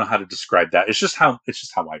 I don't know how to describe that. It's just how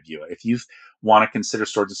I view it. If you want to consider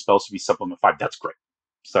Swords and Spells to be supplement 5, that's great.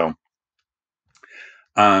 So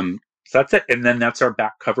that's it. And then that's our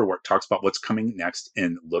back cover where it talks about what's coming next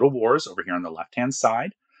in Little Wars over here on the left-hand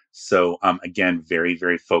side. So again, very,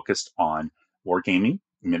 very focused on wargaming,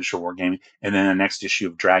 miniature wargaming, and then the next issue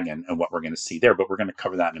of Dragon and what we're going to see there. But we're going to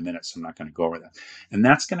cover that in a minute, so I'm not going to go over that. And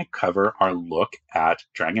that's going to cover our look at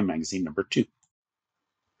Dragon Magazine number 2.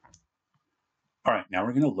 All right, now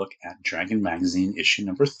we're going to look at Dragon Magazine issue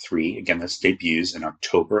number 3. Again, this debuts in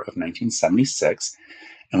October of 1976.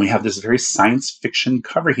 And we have this very science fiction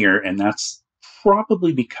cover here, and that's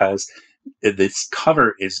probably because this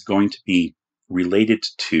cover is going to be related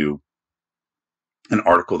to an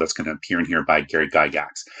article that's going to appear in here by Gary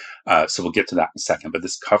Gygax. So we'll get to that in a second. But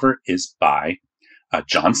this cover is by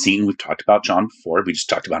John Seaton. We've talked about John before. We just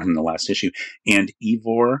talked about him in the last issue. And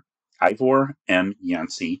Ivor M.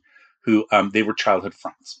 Yancey, who they were childhood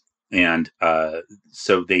friends. And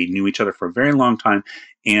so they knew each other for a very long time.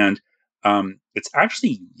 And it's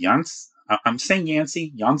actually I'm saying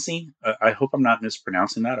Yancey. I hope I'm not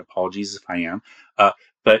mispronouncing that. Apologies if I am.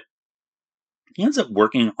 But he ends up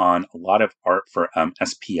working on a lot of art for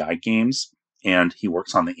SPI games, and he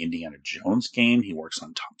works on the Indiana Jones game. He works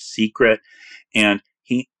on Top Secret, and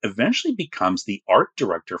he eventually becomes the art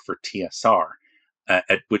director for TSR.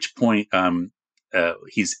 At which point,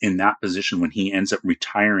 he's in that position when he ends up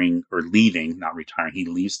retiring or leaving. Not retiring. He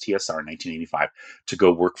leaves TSR in 1985 to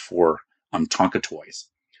go work for Tonka Toys.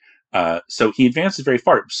 So he advances very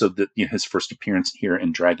far. So that his first appearance here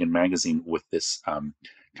in Dragon magazine with this kind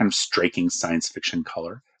of striking science fiction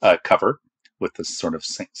cover with this sort of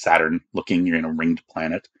Saturn-looking, ringed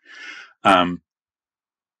planet.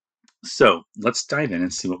 So let's dive in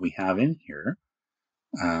and see what we have in here.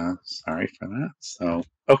 Sorry for that. So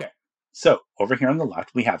okay. So over here on the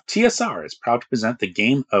left, we have TSR is proud to present the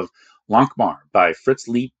game of Lankhmar by Fritz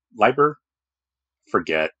Leiber.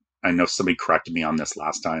 Forget. I know somebody corrected me on this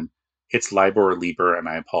last time. It's Leiber or Lieber, and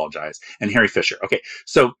I apologize. And Harry Fisher. Okay,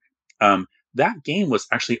 so that game was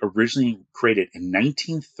actually originally created in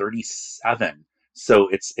 1937. So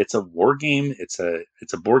it's a war game. It's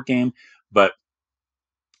a board game, but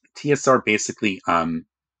TSR basically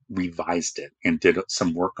revised it and did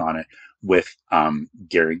some work on it with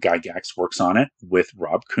Gary Gygax works on it with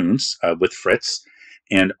Rob Kuntz, with Fritz,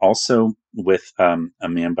 and also with a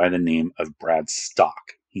man by the name of Brad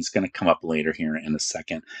Stock. He's going to come up later here in a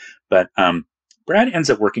second. But Brad ends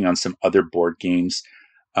up working on some other board games,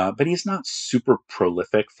 but he's not super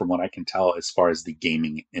prolific from what I can tell as far as the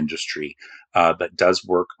gaming industry, but does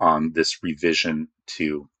work on this revision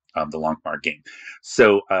to the Lankhmar game.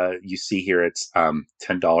 So you see here it's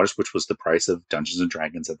 $10, which was the price of Dungeons &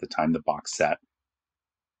 Dragons at the time, the box set.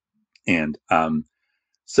 And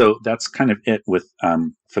so that's kind of it with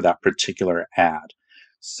for that particular ad.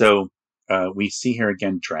 So we see here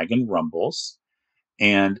again Dragon Rumbles.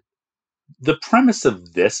 And the premise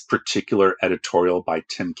of this particular editorial by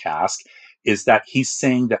Tim Kask is that he's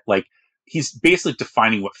saying that, like, he's basically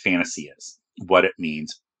defining what fantasy is, what it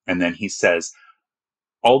means. And then he says,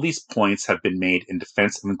 all these points have been made in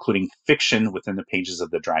defense of including fiction within the pages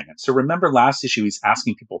of the Dragon. So remember last issue, he's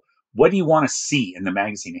asking people, what do you want to see in the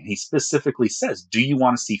magazine? And he specifically says, do you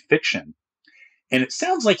want to see fiction? And it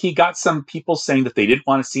sounds like he got some people saying that they didn't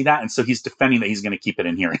want to see that. And so he's defending that he's going to keep it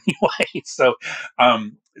in here anyway. So,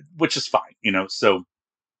 which is fine, So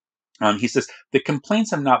he says, the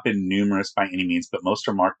complaints have not been numerous by any means, but most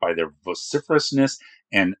are marked by their vociferousness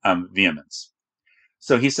and vehemence.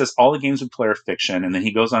 So he says all the games we play are fiction, and then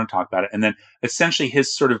he goes on to talk about it. And then essentially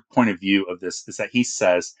his sort of point of view of this is that he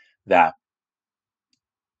says that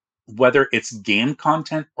whether it's game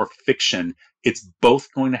content or fiction, it's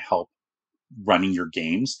both going to help running your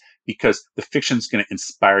games because the fiction is going to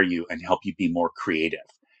inspire you and help you be more creative.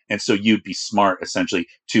 And so you'd be smart essentially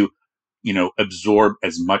to, absorb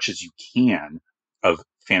as much as you can of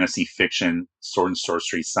fantasy fiction, sword and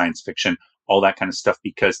sorcery, science fiction, all that kind of stuff,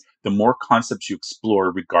 because the more concepts you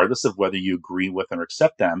explore, regardless of whether you agree with or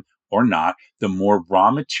accept them or not, the more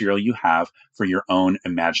raw material you have for your own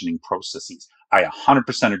imagining processes. I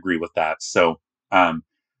 100% agree with that. So,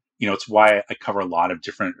 it's why I cover a lot of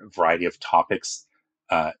different variety of topics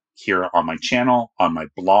here on my channel, on my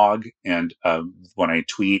blog, and when I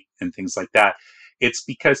tweet and things like that. It's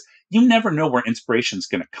because you never know where inspiration is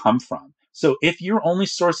going to come from. So if your only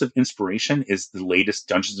source of inspiration is the latest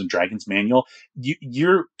Dungeons & Dragons manual,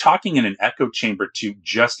 you're talking in an echo chamber to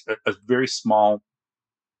just a very small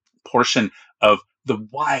portion of the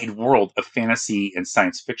wide world of fantasy and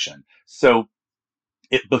science fiction. So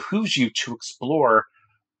it behooves you to explore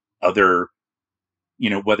other,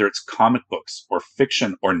 whether it's comic books or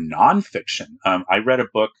fiction or nonfiction. I read a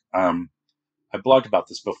book, I blogged about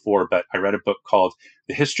this before, but I read a book called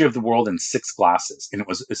The History of the World in 6 Glasses. And it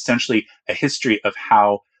was essentially a history of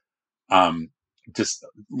how just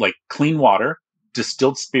like clean water,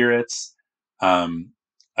 distilled spirits,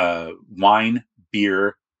 wine,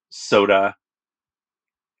 beer, soda,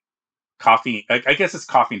 coffee. I guess it's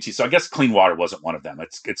coffee and tea. So I guess clean water wasn't one of them.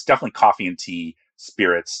 It's definitely coffee and tea,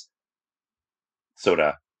 spirits,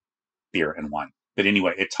 soda, beer, and wine. But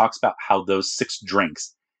anyway, it talks about how those 6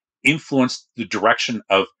 drinks influenced the direction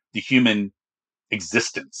of the human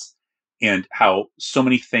existence and how so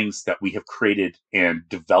many things that we have created and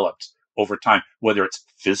developed over time, whether it's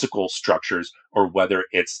physical structures or whether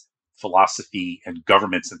it's philosophy and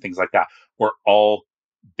governments and things like that, were all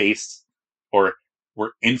based or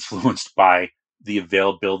were influenced by the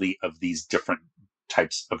availability of these different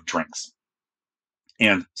types of drinks.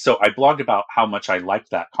 And so I blogged about how much I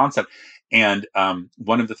liked that concept. And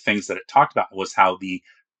one of the things that it talked about was how the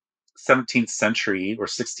 17th century or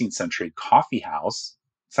 16th century coffee house,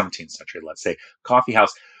 17th century, let's say, coffee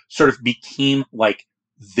house sort of became like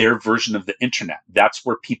their version of the internet. That's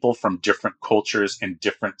where people from different cultures and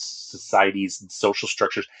different societies and social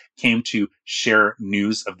structures came to share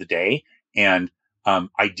news of the day and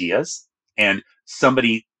ideas. And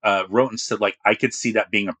somebody wrote and said, like, I could see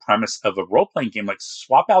that being a premise of a role-playing game, like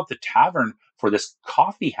swap out the tavern for this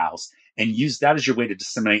coffee house and use that as your way to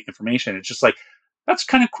disseminate information. It's just like, that's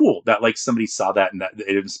kind of cool that like somebody saw that and that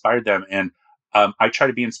it inspired them. And I try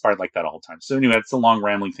to be inspired like that all the time. So anyway, it's a long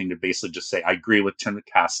rambling thing to basically just say, I agree with Tim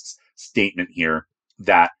Kask's statement here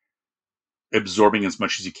that absorbing as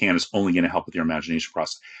much as you can is only going to help with your imagination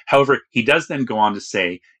process. However, he does then go on to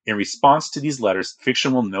say, in response to these letters,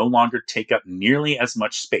 fiction will no longer take up nearly as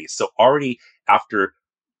much space. So already after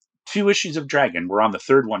 2 issues of Dragon, we're on the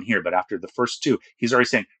 3rd one here, but after the first 2, he's already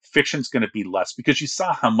saying fiction's going to be less, because you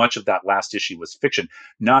saw how much of that last issue was fiction.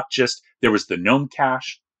 Not just, there was the Gnome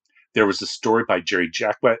Cache, there was the story by Jerry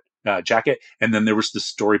Jacket, and then there was the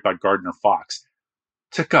story by Gardner Fox.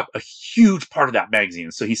 Took up a huge part of that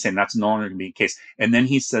magazine. So he's saying that's no longer going to be the case. And then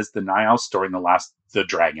he says the Niall story in the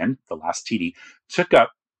Dragon, the last TD, took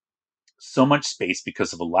up so much space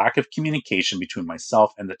because of a lack of communication between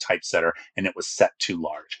myself and the typesetter, and it was set too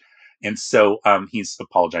large. And so he's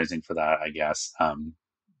apologizing for that, I guess.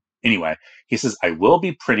 Anyway, he says, I will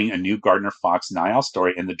be printing a new Gardner Fox Niall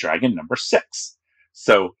story in the Dragon number 6.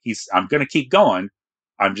 So I'm going to keep going.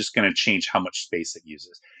 I'm just going to change how much space it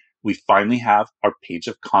uses. We finally have our page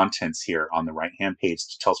of contents here on the right-hand page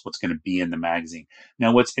to tell us what's going to be in the magazine.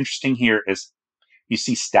 Now, what's interesting here is you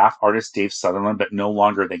see staff artist Dave Sutherland, but no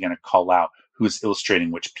longer are they going to call out who's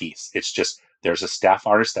illustrating which piece. It's just there's a staff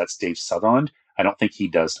artist, that's Dave Sutherland. I don't think he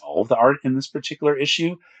does all of the art in this particular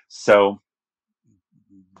issue. So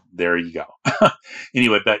there you go.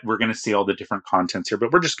 Anyway, but we're going to see all the different contents here,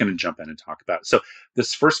 but we're just going to jump in and talk about it. So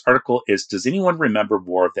this first article is, does anyone remember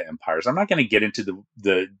War of the Empires? I'm not going to get into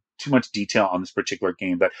the too much detail on this particular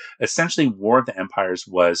game, but essentially War of the Empires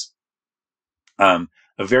was a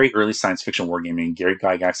very early science fiction war game, and Gary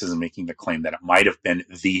Gygax is making the claim that it might have been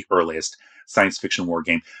the earliest science fiction war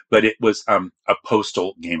game, but it was a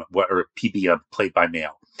postal game, or PB, played by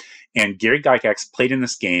mail. And Gary Gygax played in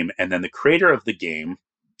this game, and then the creator of the game,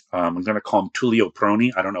 I'm going to call him Tullio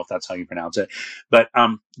Proni. I don't know if that's how you pronounce it. But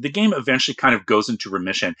the game eventually kind of goes into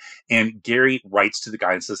remission. And Gary writes to the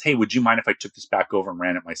guy and says, hey, would you mind if I took this back over and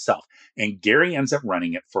ran it myself? And Gary ends up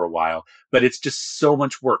running it for a while. But it's just so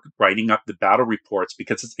much work writing up the battle reports,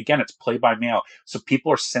 because it's play by mail. So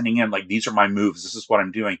people are sending in, like, these are my moves. This is what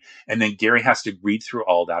I'm doing. And then Gary has to read through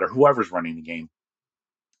all that, or whoever's running the game,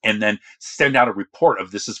 and then send out a report of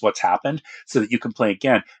this is what's happened so that you can play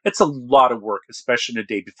again. It's a lot of work, especially in a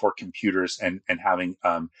day before computers and having,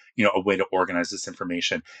 a way to organize this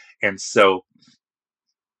information. And so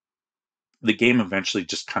the game eventually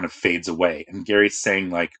just kind of fades away. And Gary's saying,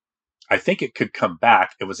 like, I think it could come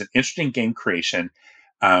back. It was an interesting game creation.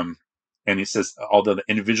 And he says, although the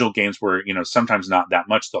individual games were, sometimes not that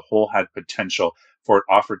much, the whole had potential, for it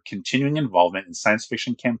offered continuing involvement in science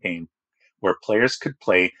fiction campaign, where players could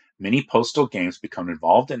play mini postal games, become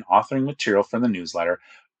involved in authoring material for the newsletter,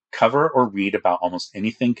 cover or read about almost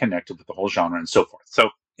anything connected with the whole genre, and so forth. So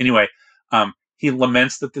anyway, he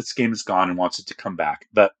laments that this game is gone and wants it to come back.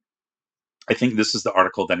 But I think this is the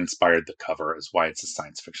article that inspired the cover, is why it's a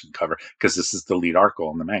science fiction cover, because this is the lead article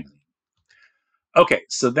in the magazine. Okay,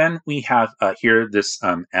 so then we have here this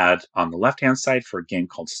ad on the left-hand side for a game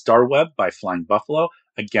called Starweb by Flying Buffalo.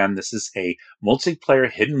 Again, this is a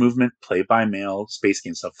multiplayer hidden movement play-by-mail space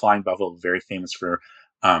game. So Flying Buffalo, very famous for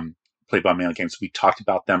play-by-mail games. We talked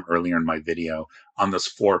about them earlier in my video on those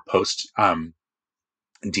 4 post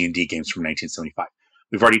D&D games from 1975.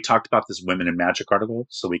 We've already talked about this Women in Magic article,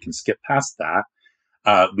 so we can skip past that.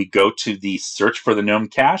 We go to the Search for the Gnome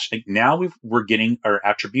Cache. And now we're getting our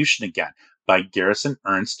attribution again by Garrison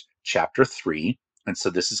Ernst, Chapter 3. And so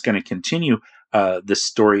this is going to continue the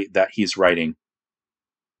story that he's writing.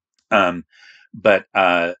 But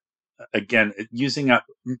again, using up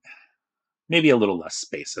maybe a little less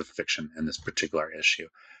space of fiction in this particular issue.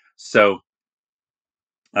 So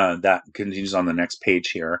that continues on the next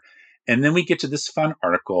page here. And then we get to this fun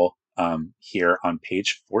article here on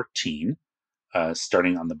page 14,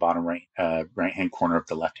 starting on the bottom right-hand corner of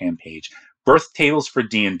the left-hand page. Birth Tables for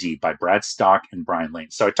D&D by Brad Stock and Brian Lane.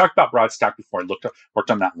 So I talked about Brad Stock before. I worked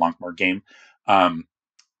on that Longmore game.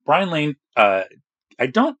 Brian Lane, I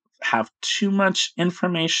don't have too much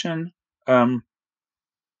information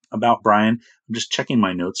about Brian. I'm just checking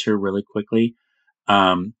my notes here really quickly.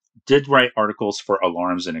 Did write articles for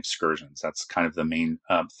Alarms and Excursions. That's kind of the main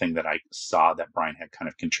thing that I saw that Brian had kind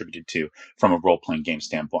of contributed to from a role-playing game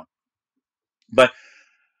standpoint. But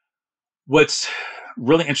What's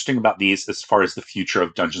really interesting about these, as far as the future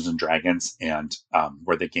of Dungeons and Dragons and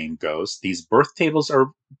where the game goes, these birth tables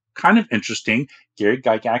are kind of interesting. Gary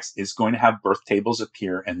Gygax is going to have birth tables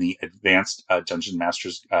appear in the Advanced Dungeons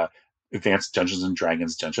and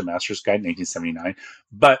Dragons Dungeon Masters Guide, 1979.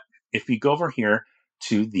 But if you go over here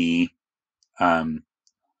to the, trying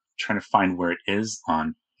to find where it is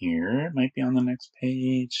on here, it might be on the next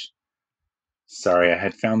page. Sorry, I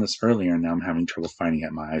had found this earlier, and now I'm having trouble finding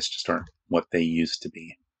it. My eyes just aren't what they used to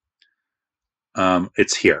be.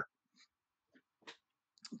 It's here.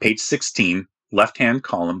 Page 16, left-hand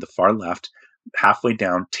column, the far left, halfway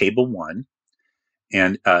down, table 1.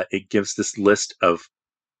 And it gives this list of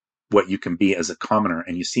what you can be as a commoner.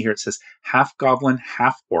 And you see here it says half-goblin,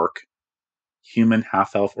 half-orc, human,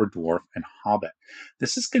 half-elf, or dwarf, and hobbit.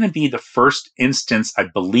 This is going to be the first instance, I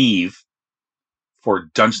believe,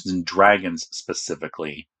 for Dungeons and Dragons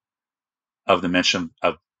specifically, of the mention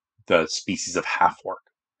of the species of half-orc.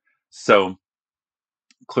 So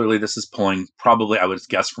clearly this is pulling, probably I would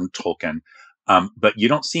guess, from Tolkien. But you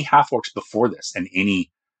don't see half-orcs before this in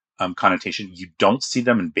any connotation. You don't see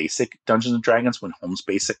them in basic Dungeons and Dragons when Holmes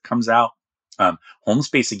Basic comes out. Holmes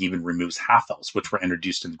Basic even removes half-elves, which were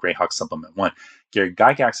introduced in the Greyhawk Supplement 1. Gary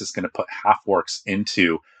Gygax is going to put half-orcs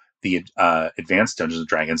into the Advanced Dungeons and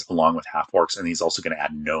Dragons along with half-orcs, and he's also going to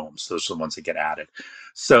add gnomes. Those are the ones that get added.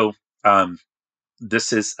 So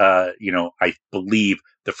this is, I believe,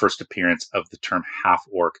 the first appearance of the term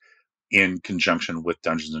half-orc in conjunction with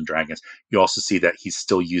Dungeons and Dragons. You also see that he's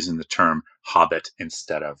still using the term hobbit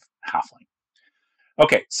instead of halfling.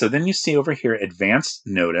 Okay, so then you see over here, advanced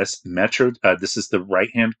notice, Metro. This is the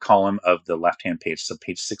right-hand column of the left-hand page, so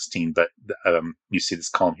page 16, but you see this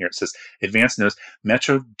column here. It says, advanced notice,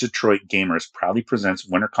 Metro Detroit Gamers proudly presents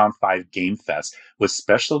WinterCon 5 Game Fest with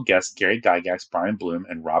special guests Gary Gygax, Brian Bloom,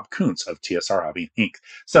 and Rob Kuntz of TSR Hobby Inc.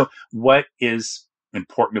 So what is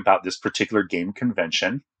important about this particular game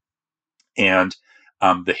convention and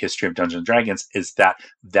the history of Dungeons & Dragons is that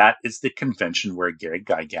is the convention where Gary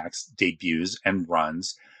Gygax debuts and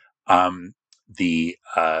runs the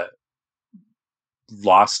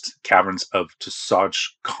Lost Caverns of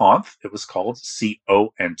Tsaj-Conth. It was called Conth,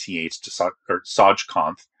 or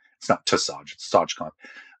Tsaj-Conth. It's not Tsaj, it's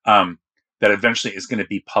Tsaj-Conth. That eventually is going to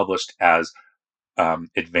be published as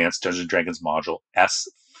Advanced Dungeons & Dragons module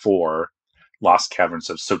S4, Lost Caverns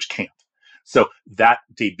of Tsaj-Conth. So that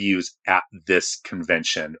debuts at this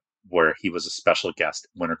convention where he was a special guest,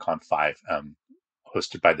 WinterCon 5,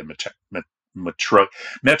 hosted by the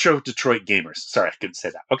Metro Detroit Gamers. Sorry, I couldn't say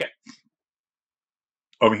that. Okay.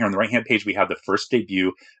 Over here on the right-hand page, we have the first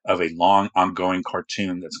debut of a long, ongoing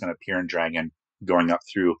cartoon that's going to appear in Dragon, going up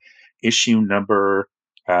through issue number,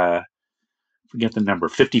 forget the number,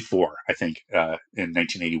 54, I think, in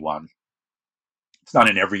 1981. It's not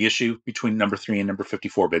in every issue between number 3 and number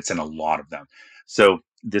 54, but it's in a lot of them. So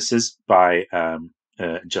this is by a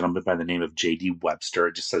gentleman by the name of J.D. Webster.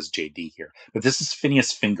 It just says J.D. here. But this is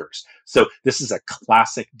Phineas Fingers. So this is a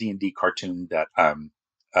classic D&D cartoon that a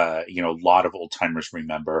lot of old-timers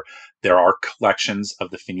remember. There are collections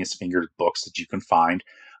of the Phineas Fingers books that you can find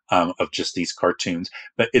of just these cartoons.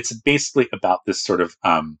 But it's basically about this sort of,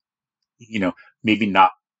 maybe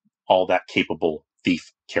not all that capable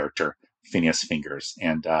thief character, Phineas Fingers,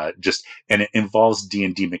 and it involves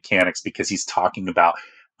D&D mechanics because he's talking about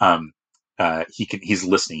he's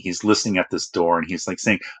listening at this door, and he's like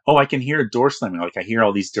saying, "Oh, I can hear a door slamming. Like I hear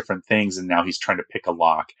all these different things," and now he's trying to pick a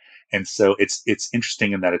lock. And so it's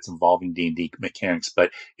interesting in that it's involving D&D mechanics,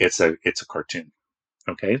 but it's a cartoon.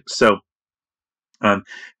 Okay, so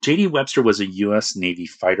J.D. Webster was a U.S. Navy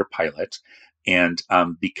fighter pilot. And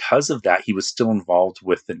because of that, he was still involved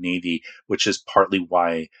with the Navy, which is partly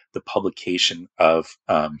why the publication of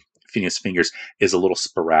Phineas Fingers is a little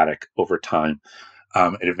sporadic over time.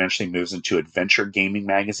 It eventually moves into Adventure Gaming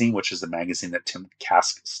Magazine, which is the magazine that Tim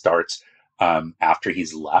Kask starts after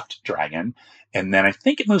he's left Dragon. And then I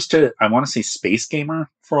think it moves to, I want to say, Space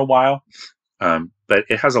Gamer for a while. But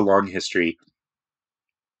it has a long history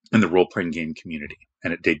in the role-playing game community.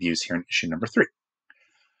 And it debuts here in issue number 3.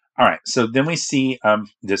 All right, so then we see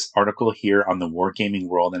this article here on the Wargaming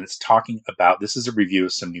World, and it's talking about, this is a review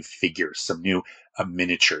of some new figures, some new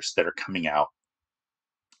miniatures that are coming out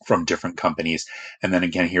from different companies. And then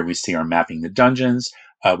again, here we see our Mapping the Dungeons,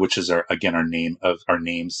 which is our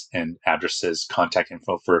names and addresses, contact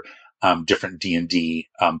info for different D&D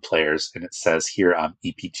players. And it says here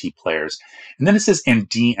EPT players. And then it says, and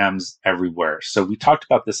DMs everywhere. So we talked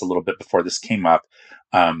about this a little bit before this came up.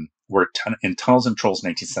 Where in Tunnels and Trolls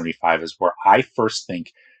 1975 is where I first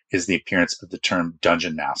think is the appearance of the term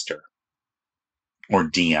Dungeon Master or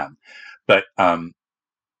DM. But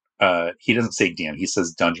he doesn't say DM, he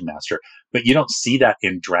says Dungeon Master, but you don't see that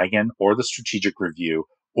in Dragon or the Strategic Review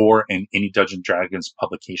or in any Dungeons & Dragons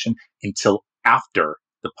publication until after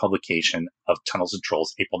the publication of Tunnels and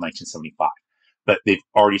Trolls, April 1975. But they've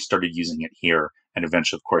already started using it here, and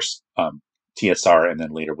eventually, of course, TSR and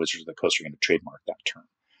then later Wizards of the Coast are going to trademark that term.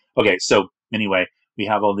 Okay, so anyway, we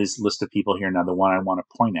have all these list of people here. Now, the one I want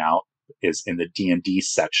to point out is in the D&D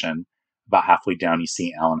section. About halfway down, you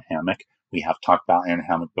see Alan Hammock. We have talked about Alan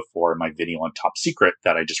Hammock before in my video on Top Secret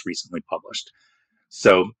that I just recently published.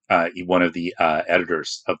 So one of the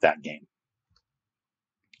editors of that game.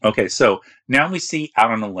 Okay, so now we see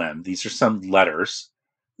Out on a Limb. These are some letters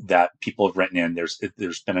that people have written in. There's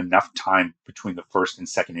been enough time between the first and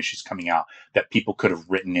second issues coming out that people could have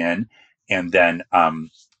written in, and then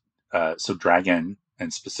so Dragon,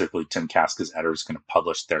 and specifically Tim Kaska's editor, is going to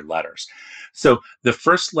publish their letters. So the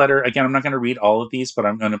first letter, again, I'm not going to read all of these, but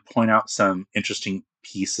I'm going to point out some interesting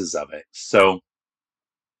pieces of it. So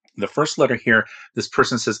the first letter here, this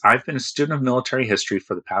person says, I've been a student of military history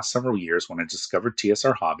for the past several years. When I discovered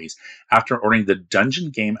TSR Hobbies, after ordering the Dungeon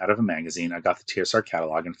game out of a magazine, I got the TSR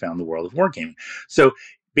catalog and found the world of wargaming. So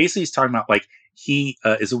basically he's talking about, like, he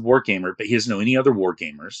is a wargamer, but he doesn't know any other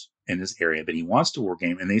wargamers in his area, but he wants to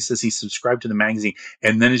wargame. And he says he subscribed to the magazine.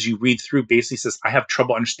 And then as you read through, basically says, I have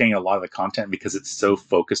trouble understanding a lot of the content because it's so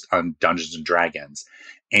focused on Dungeons and Dragons.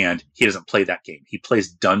 And he doesn't play that game. He plays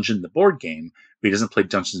Dungeon, the board game, but he doesn't play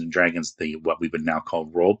Dungeons and Dragons, the what we would now call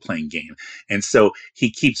role-playing game. And so he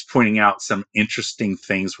keeps pointing out some interesting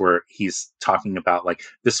things where he's talking about, like,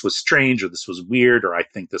 this was strange, or this was weird, or I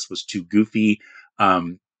think this was too goofy.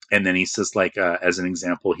 And then he says, like, as an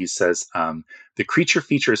example, he says, the creature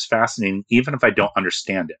feature is fascinating, even if I don't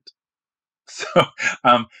understand it. So,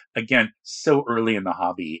 again, so early in the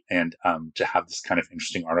hobby, and to have this kind of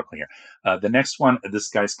interesting article here. The next one, this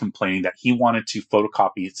guy's complaining that he wanted to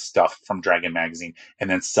photocopy stuff from Dragon Magazine and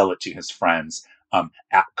then sell it to his friends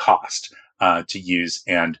at cost to use.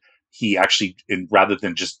 And he actually, rather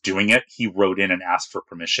than just doing it, he wrote in and asked for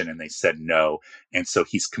permission, and they said no. And so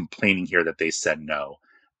he's complaining here that they said no.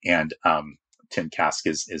 And Tim Kask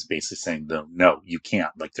is basically saying, no, you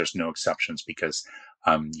can't. Like, there's no exceptions because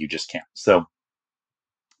you just can't. So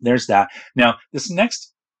there's that. Now, this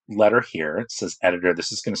next letter here, it says editor.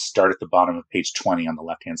 This is going to start at the bottom of page 20 on the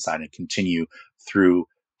left-hand side and continue through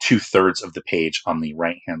 2/3 of the page on the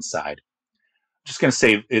right-hand side. I'm just going to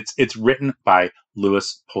say it's written by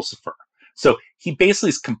Louis Pulsifer. So he basically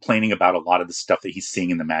is complaining about a lot of the stuff that he's seeing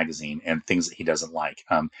in the magazine and things that he doesn't like.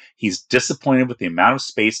 He's disappointed with the amount of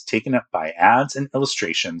space taken up by ads and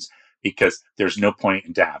illustrations because there's no point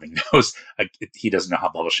into having those. He doesn't know how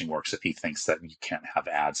publishing works if he thinks that you can't have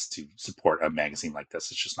ads to support a magazine like this.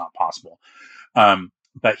 It's just not possible.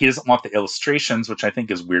 But he doesn't want the illustrations, which I think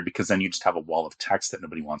is weird because then you just have a wall of text that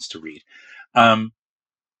nobody wants to read.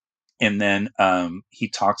 And then he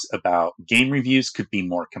talks about game reviews could be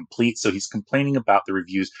more complete. So he's complaining about the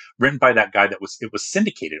reviews written by that guy it was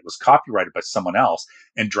syndicated. It was copyrighted by someone else.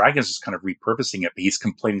 And Dragon's just kind of repurposing it. But he's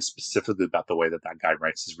complaining specifically about the way that guy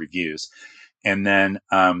writes his reviews. And then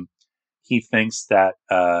he thinks that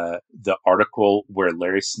the article where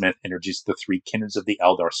Larry Smith introduced the three kindreds of the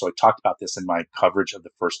Eldar. So I talked about this in my coverage of the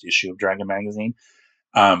first issue of Dragon Magazine.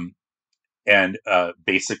 And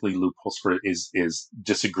basically, Lou Pulsifer is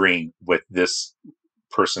disagreeing with this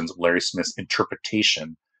person's, Larry Smith's,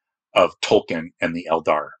 interpretation of Tolkien and the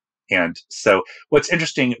Eldar. And so what's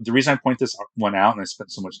interesting, the reason I point this one out, and I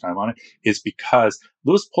spent so much time on it, is because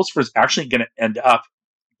Louis Pulsifer is actually going to end up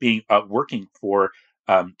being working for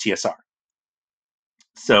TSR.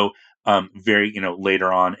 So very,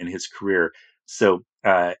 later on in his career. So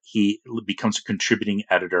he becomes a contributing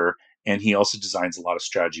editor, and he also designs a lot of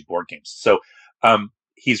strategy board games. So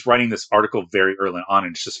he's writing this article very early on,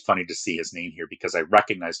 and it's just funny to see his name here because I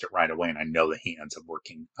recognized it right away, and I know that he ends up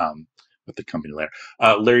working with the company later.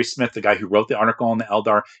 Larry Smith, the guy who wrote the article on the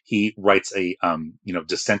Eldar, he writes a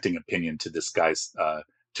dissenting opinion to this guy's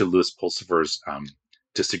to Louis Pulsifer's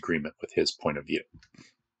disagreement with his point of view.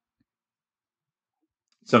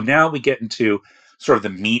 So now we get into sort of the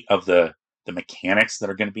meat of the mechanics that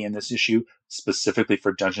are going to be in this issue, specifically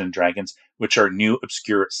for Dungeons and Dragons, which are new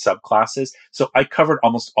obscure subclasses. So I covered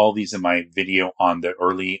almost all these in my video on the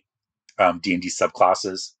early D&D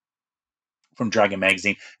subclasses from Dragon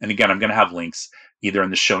Magazine. And again, I'm going to have links either in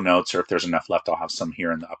the show notes, or if there's enough left, I'll have some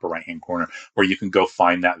here in the upper right-hand corner where you can go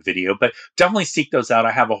find that video. But definitely seek those out.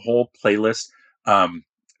 I have a whole playlist.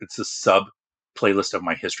 It's a sub playlist of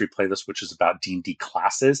my history playlist, which is about D&D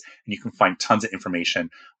classes, and you can find tons of information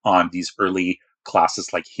on these early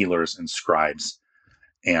classes like healers and scribes.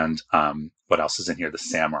 And what else is in here? The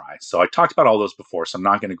samurai. So I talked about all those before, so I'm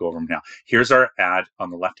not going to go over them now. Here's our ad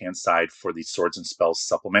on the left-hand side for the Swords and Spells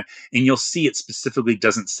supplement. And you'll see it specifically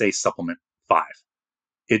doesn't say supplement 5.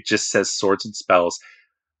 It just says Swords and Spells,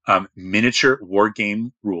 miniature war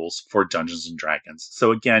game rules for Dungeons and Dragons.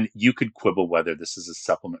 So again, you could quibble whether this is a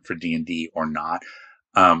supplement for D&D or not.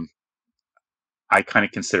 I kind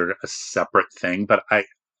of consider it a separate thing, but I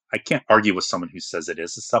can't argue with someone who says it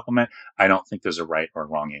is a supplement. I don't think there's a right or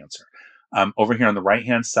wrong answer. Over here on the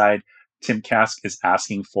right-hand side, Tim Kask is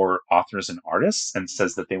asking for authors and artists and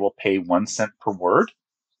says that they will pay 1 cent per word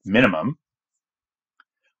minimum,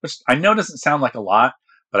 which I know doesn't sound like a lot,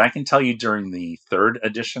 but I can tell you during the 3rd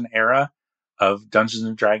edition era of Dungeons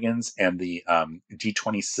and Dragons and the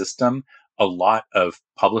D20 system, a lot of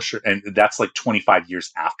publishers, and that's like 25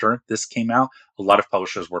 years after this came out, a lot of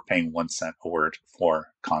publishers were paying 1 cent a word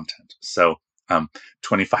for content. So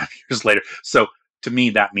 25 years later. So to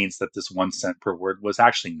me, that means that this 1 cent per word was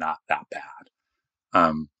actually not that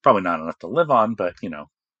bad. Probably not enough to live on, but you know.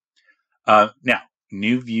 Now,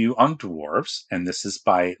 new view on dwarves, and this is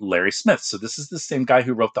by Larry Smith. So this is the same guy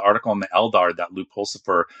who wrote the article on the Eldar that Lou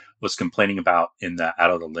Pulsifer was complaining about in the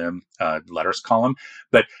Out of the Limb letters column.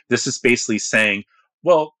 But this is basically saying,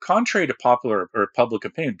 well, contrary to popular or public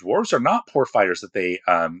opinion, dwarves are not poor fighters that they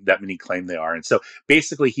that many claim they are. And so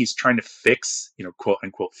basically, he's trying to fix, you know, quote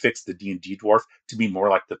unquote, fix the D&D dwarf to be more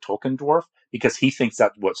like the Tolkien dwarf, because he thinks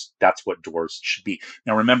that's what dwarves should be.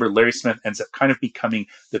 Now, remember, Larry Smith ends up kind of becoming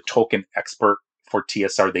the Tolkien expert for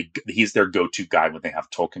TSR. He's their go-to guy when they have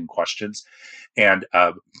Tolkien questions. And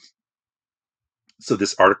so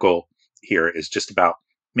this article here is just about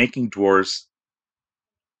making dwarves,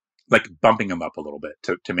 like bumping them up a little bit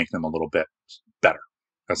to make them a little bit better,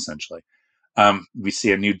 essentially. We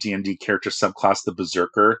see a new D&D character subclass, the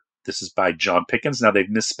Berserker. This is by John Pickens. Now, they've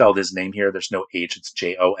misspelled his name here. There's no H, it's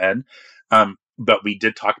Jon. But we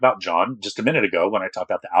did talk about John just a minute ago when I talked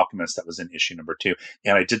about the Alchemist that was in issue number 2.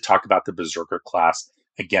 And I did talk about the Berserker class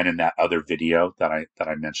again in that other video that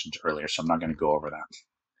I mentioned earlier. So I'm not going to go over that.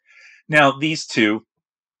 Now, these two,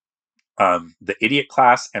 the Idiot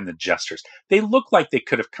class and the Jesters, they look like they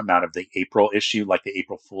could have come out of the April issue, like the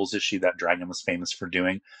April Fool's issue that Dragon was famous for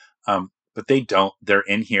doing. But they don't. They're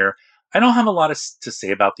in here. I don't have a lot to say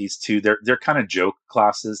about these two. They're kind of joke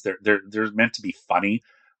classes. They're meant to be funny.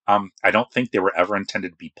 I don't think they were ever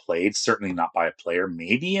intended to be played, certainly not by a player,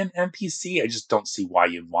 maybe an NPC. I just don't see why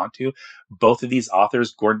you'd want to. Both of these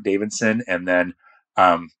authors, Gordon Davidson, and then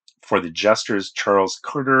for the Jesters, Charles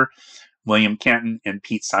Curter, William Canton, and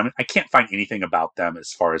Pete Simon. I can't find anything about them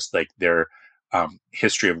as far as like their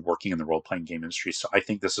history of working in the role-playing game industry. So I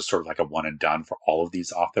think this is sort of like a one and done for all of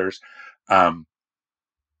these authors.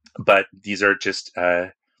 But these are just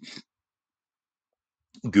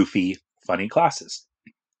goofy, funny classes.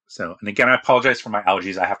 So, and again, I apologize for my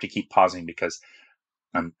allergies. I have to keep pausing because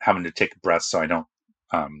I'm having to take a breath so I don't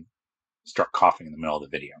start coughing in the middle of the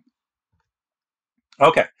video.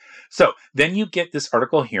 Okay, so then you get this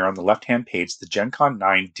article here on the left-hand page, the Gen Con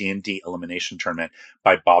 9 D&D Elimination Tournament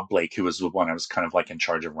by Bob Blake, who was the one I was kind of like in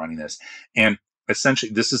charge of running this. And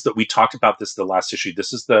essentially, this is we talked about this the last issue.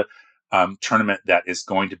 This is the tournament that is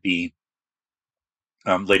going to be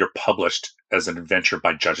later published as an adventure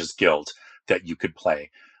by Judges Guild that you could play.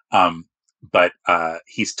 But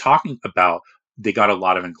he's talking about, they got a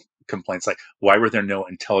lot of complaints like, why were there no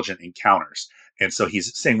intelligent encounters? And so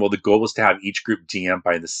he's saying, well, the goal was to have each group DM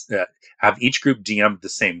by this, have each group DM the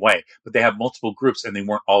same way, but they have multiple groups and they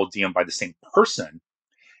weren't all DM by the same person.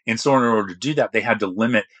 And so in order to do that, they had to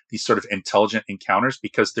limit these sort of intelligent encounters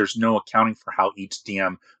because there's no accounting for how each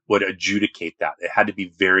DM would adjudicate that. It had to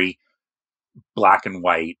be very black and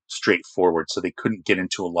white, straightforward. So they couldn't get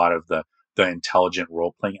into a lot of the intelligent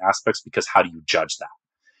role-playing aspects because how do you judge that?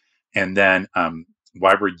 And then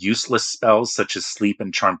why were useless spells such as sleep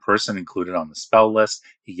and charm person included on the spell list?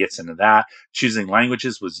 He gets into that. Choosing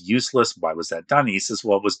languages was useless. Why was that done? He says,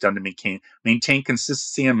 well, it was done to maintain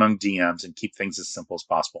consistency among DMs and keep things as simple as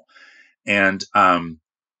possible. And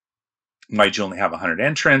why'd you only have 100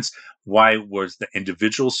 entrants? Why was the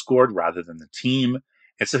individual scored rather than the team?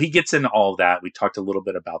 And so he gets into all of that. We talked a little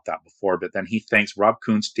bit about that before, but then he thanks Rob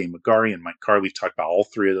Kuntz, Dave McGarry, and Mike Carr. We've talked about all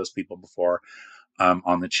three of those people before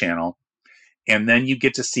on the channel. And then you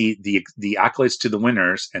get to see the accolades to the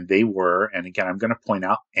winners, and they were, and again, I'm going to point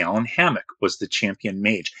out, Alan Hammock was the champion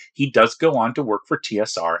mage. He does go on to work for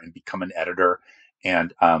TSR and become an editor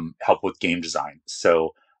and help with game design.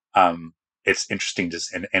 So it's interesting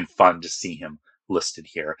and fun to see him listed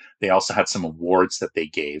here. They also had some awards that they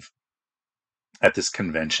gave at this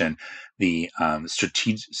convention. The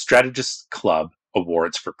Strategist Club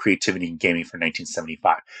awards for creativity in gaming for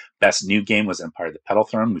 1975. Best new game was Empire of the Petal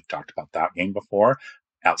Throne. We've talked about that game before.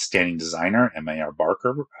 Outstanding designer, M.A.R.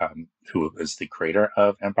 Barker, who is the creator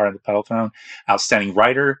of Empire of the Petal Throne. Outstanding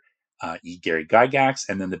writer, E. Gary Gygax.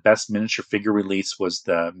 And then the best miniature figure release was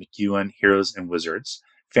the McEwen Heroes and Wizards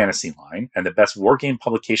fantasy line. And the best war game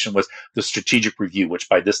publication was the Strategic Review, which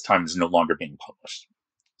by this time is no longer being published.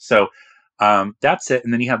 So that's it.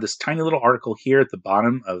 And then you have this tiny little article here at the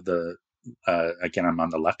bottom of the, again, I'm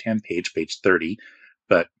on the left-hand page, page 30,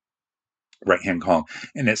 but right-hand column.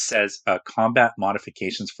 And it says combat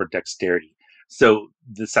modifications for dexterity. So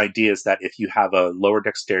this idea is that if you have a lower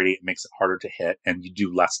dexterity, it makes it harder to hit and you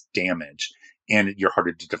do less damage and you're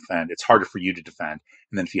harder to defend. It's harder for you to defend.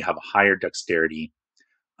 And then if you have a higher dexterity,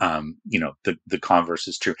 the converse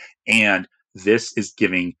is true. And this is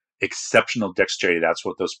giving exceptional dexterity. That's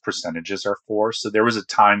what those percentages are for. So there was a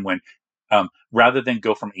time when rather than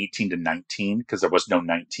go from 18 to 19, because there was no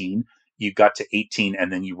 19, you got to 18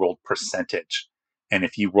 and then you rolled percentage. And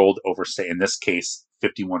if you rolled over, say, in this case,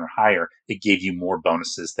 51 or higher, it gave you more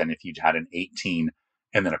bonuses than if you'd had an 18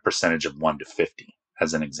 and then a percentage of 1 to 50,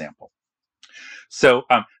 as an example. So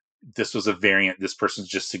this was a variant. This person's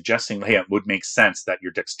just suggesting, hey, it would make sense that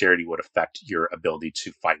your dexterity would affect your ability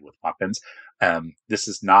to fight with weapons. This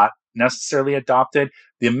is not necessarily adopted.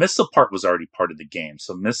 The missile part was already part of the game.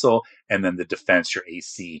 So missile and then the defense, your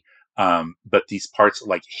AC. But these parts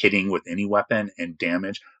like hitting with any weapon and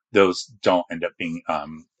damage, those don't end up being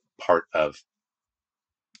part of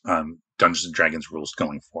Dungeons and Dragons rules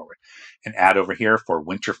going forward. An ad over here for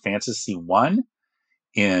Winter Fantasy 1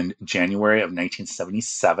 in January of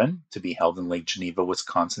 1977 to be held in Lake Geneva,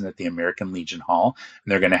 Wisconsin at the American Legion Hall.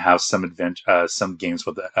 And they're going to have some games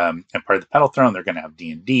with Empire of the Petal Throne. They're going to have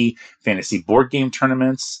D&D, fantasy board game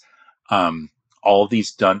tournaments. All of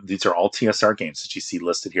these are all TSR games that you see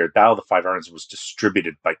listed here. Battle of the Five Armies was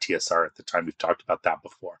distributed by TSR at the time. We've talked about that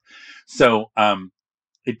before. So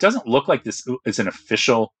it doesn't look like this is an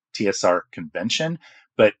official TSR convention,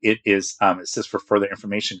 but it is. It says for further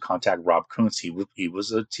information, contact Rob Kuntz. He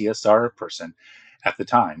was a TSR person at the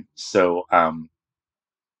time. So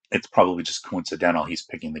it's probably just coincidental he's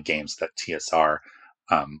picking the games that TSR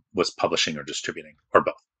was publishing or distributing, or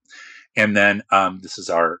both. And then this is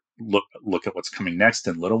our look at what's coming next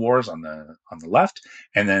in Little Wars on the left,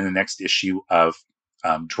 and then the next issue of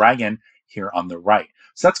Dragon here on the right.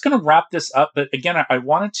 So that's going to wrap this up. But again, I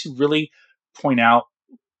wanted to really point out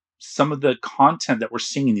some of the content that we're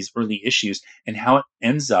seeing in these early issues and how it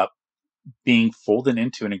ends up being folded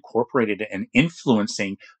into and incorporated and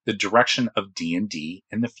influencing the direction of D&D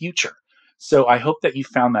in the future. So I hope that you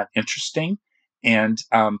found that interesting. And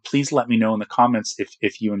please let me know in the comments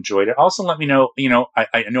if you enjoyed it. Also, let me know,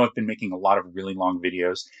 I know I've been making a lot of really long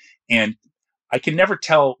videos, and I can never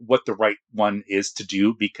tell what the right one is to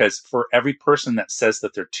do, because for every person that says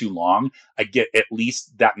that they're too long, I get at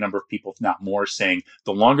least that number of people, if not more, saying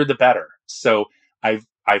the longer the better. So I've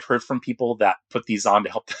heard from people that put these on to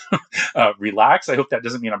help them relax. I hope that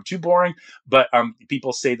doesn't mean I'm too boring, but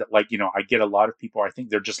people say that, I get a lot of people, I think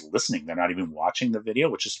they're just listening. They're not even watching the video,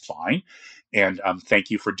 which is fine. And thank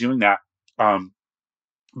you for doing that.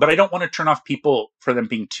 But I don't want to turn off people for them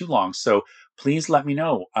being too long. So please let me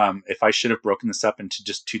know if I should have broken this up into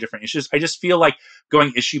just 2 different issues. I just feel like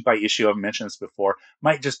going issue by issue, I've mentioned this before,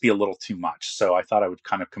 might just be a little too much. So I thought I would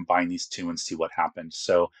kind of combine these 2 and see what happened.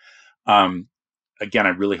 So again, I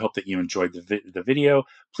really hope that you enjoyed the video.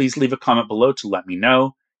 Please leave a comment below to let me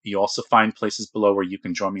know. You also find places below where you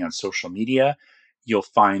can join me on social media. You'll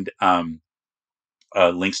find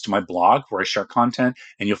links to my blog where I share content,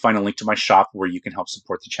 and you'll find a link to my shop where you can help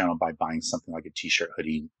support the channel by buying something like a t-shirt,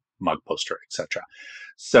 hoodie, mug, poster, etc.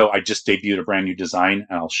 So I just debuted a brand new design,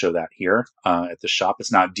 and I'll show that here at the shop.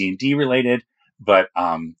 It's not D&D related, but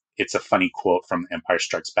it's a funny quote from Empire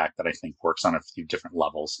Strikes Back that I think works on a few different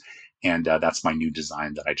levels. And that's my new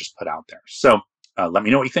design that I just put out there. So let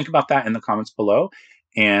me know what you think about that in the comments below.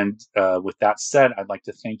 And with that said, I'd like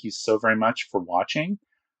to thank you so very much for watching.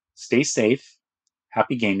 Stay safe,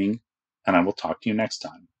 happy gaming, and I will talk to you next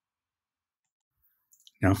time.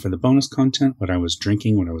 Now for the bonus content, what I was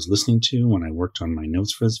drinking, what I was listening to when I worked on my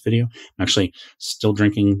notes for this video. I'm actually still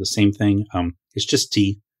drinking the same thing. It's just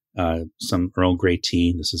tea, some Earl Grey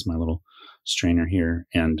tea. This is my little strainer here.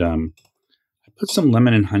 And I put some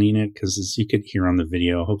lemon and honey in it because, as you could hear on the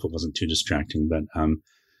video, I hope it wasn't too distracting, but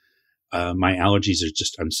my allergies are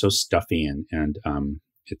just, I'm so stuffy and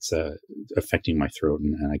it's affecting my throat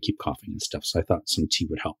and I keep coughing and stuff. So I thought some tea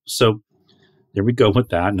would help. So there we go with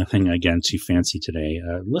that. Nothing, again, too fancy today.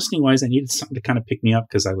 Listening-wise, I needed something to kind of pick me up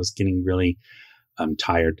because I was getting really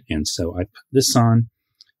tired. And so I put this on.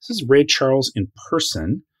 This is Ray Charles in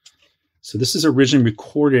person. So this is originally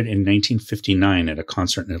recorded in 1959 at a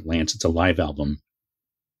concert in Atlanta. It's a live album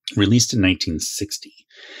released in 1960.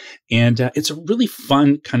 And it's a really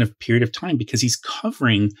fun kind of period of time because he's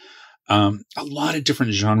covering a lot of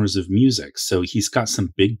different genres of music. So he's got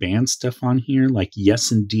some big band stuff on here, like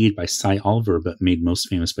Yes Indeed by Cy Oliver, but made most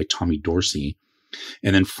famous by Tommy Dorsey.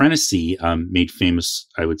 And then Frenesy, made famous,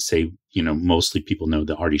 I would say, mostly people know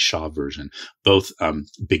the Artie Shaw version, both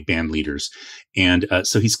big band leaders. And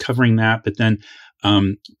so he's covering that. But then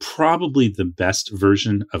probably the best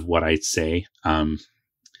version of what I'd say, I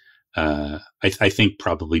think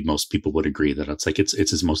probably most people would agree that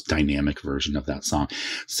it's his most dynamic version of that song.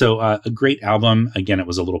 So a great album. Again, it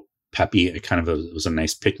was a little peppy. It was a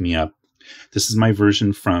nice pick-me-up. This is my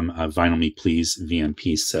version from Vinyl Me Please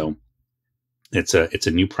VMP. So it's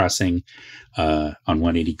a new pressing on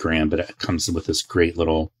 180 gram, but it comes with this great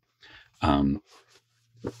little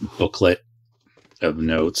booklet of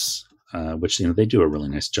notes, which they do a really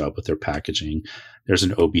nice job with their packaging. There's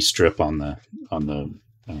an Obi strip on the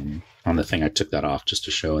thing. I took that off just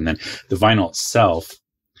to show, and then the vinyl itself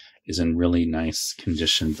is in really nice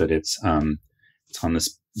condition, but it's on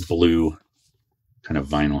this blue kind of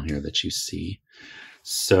vinyl here that you see.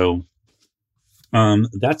 So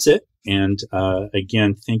that's it. And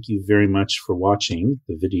again, thank you very much for watching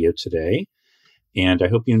the video today. And I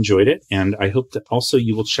hope you enjoyed it. And I hope that also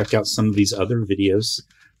you will check out some of these other videos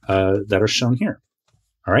that are shown here.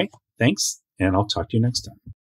 All right. Thanks. And I'll talk to you next time.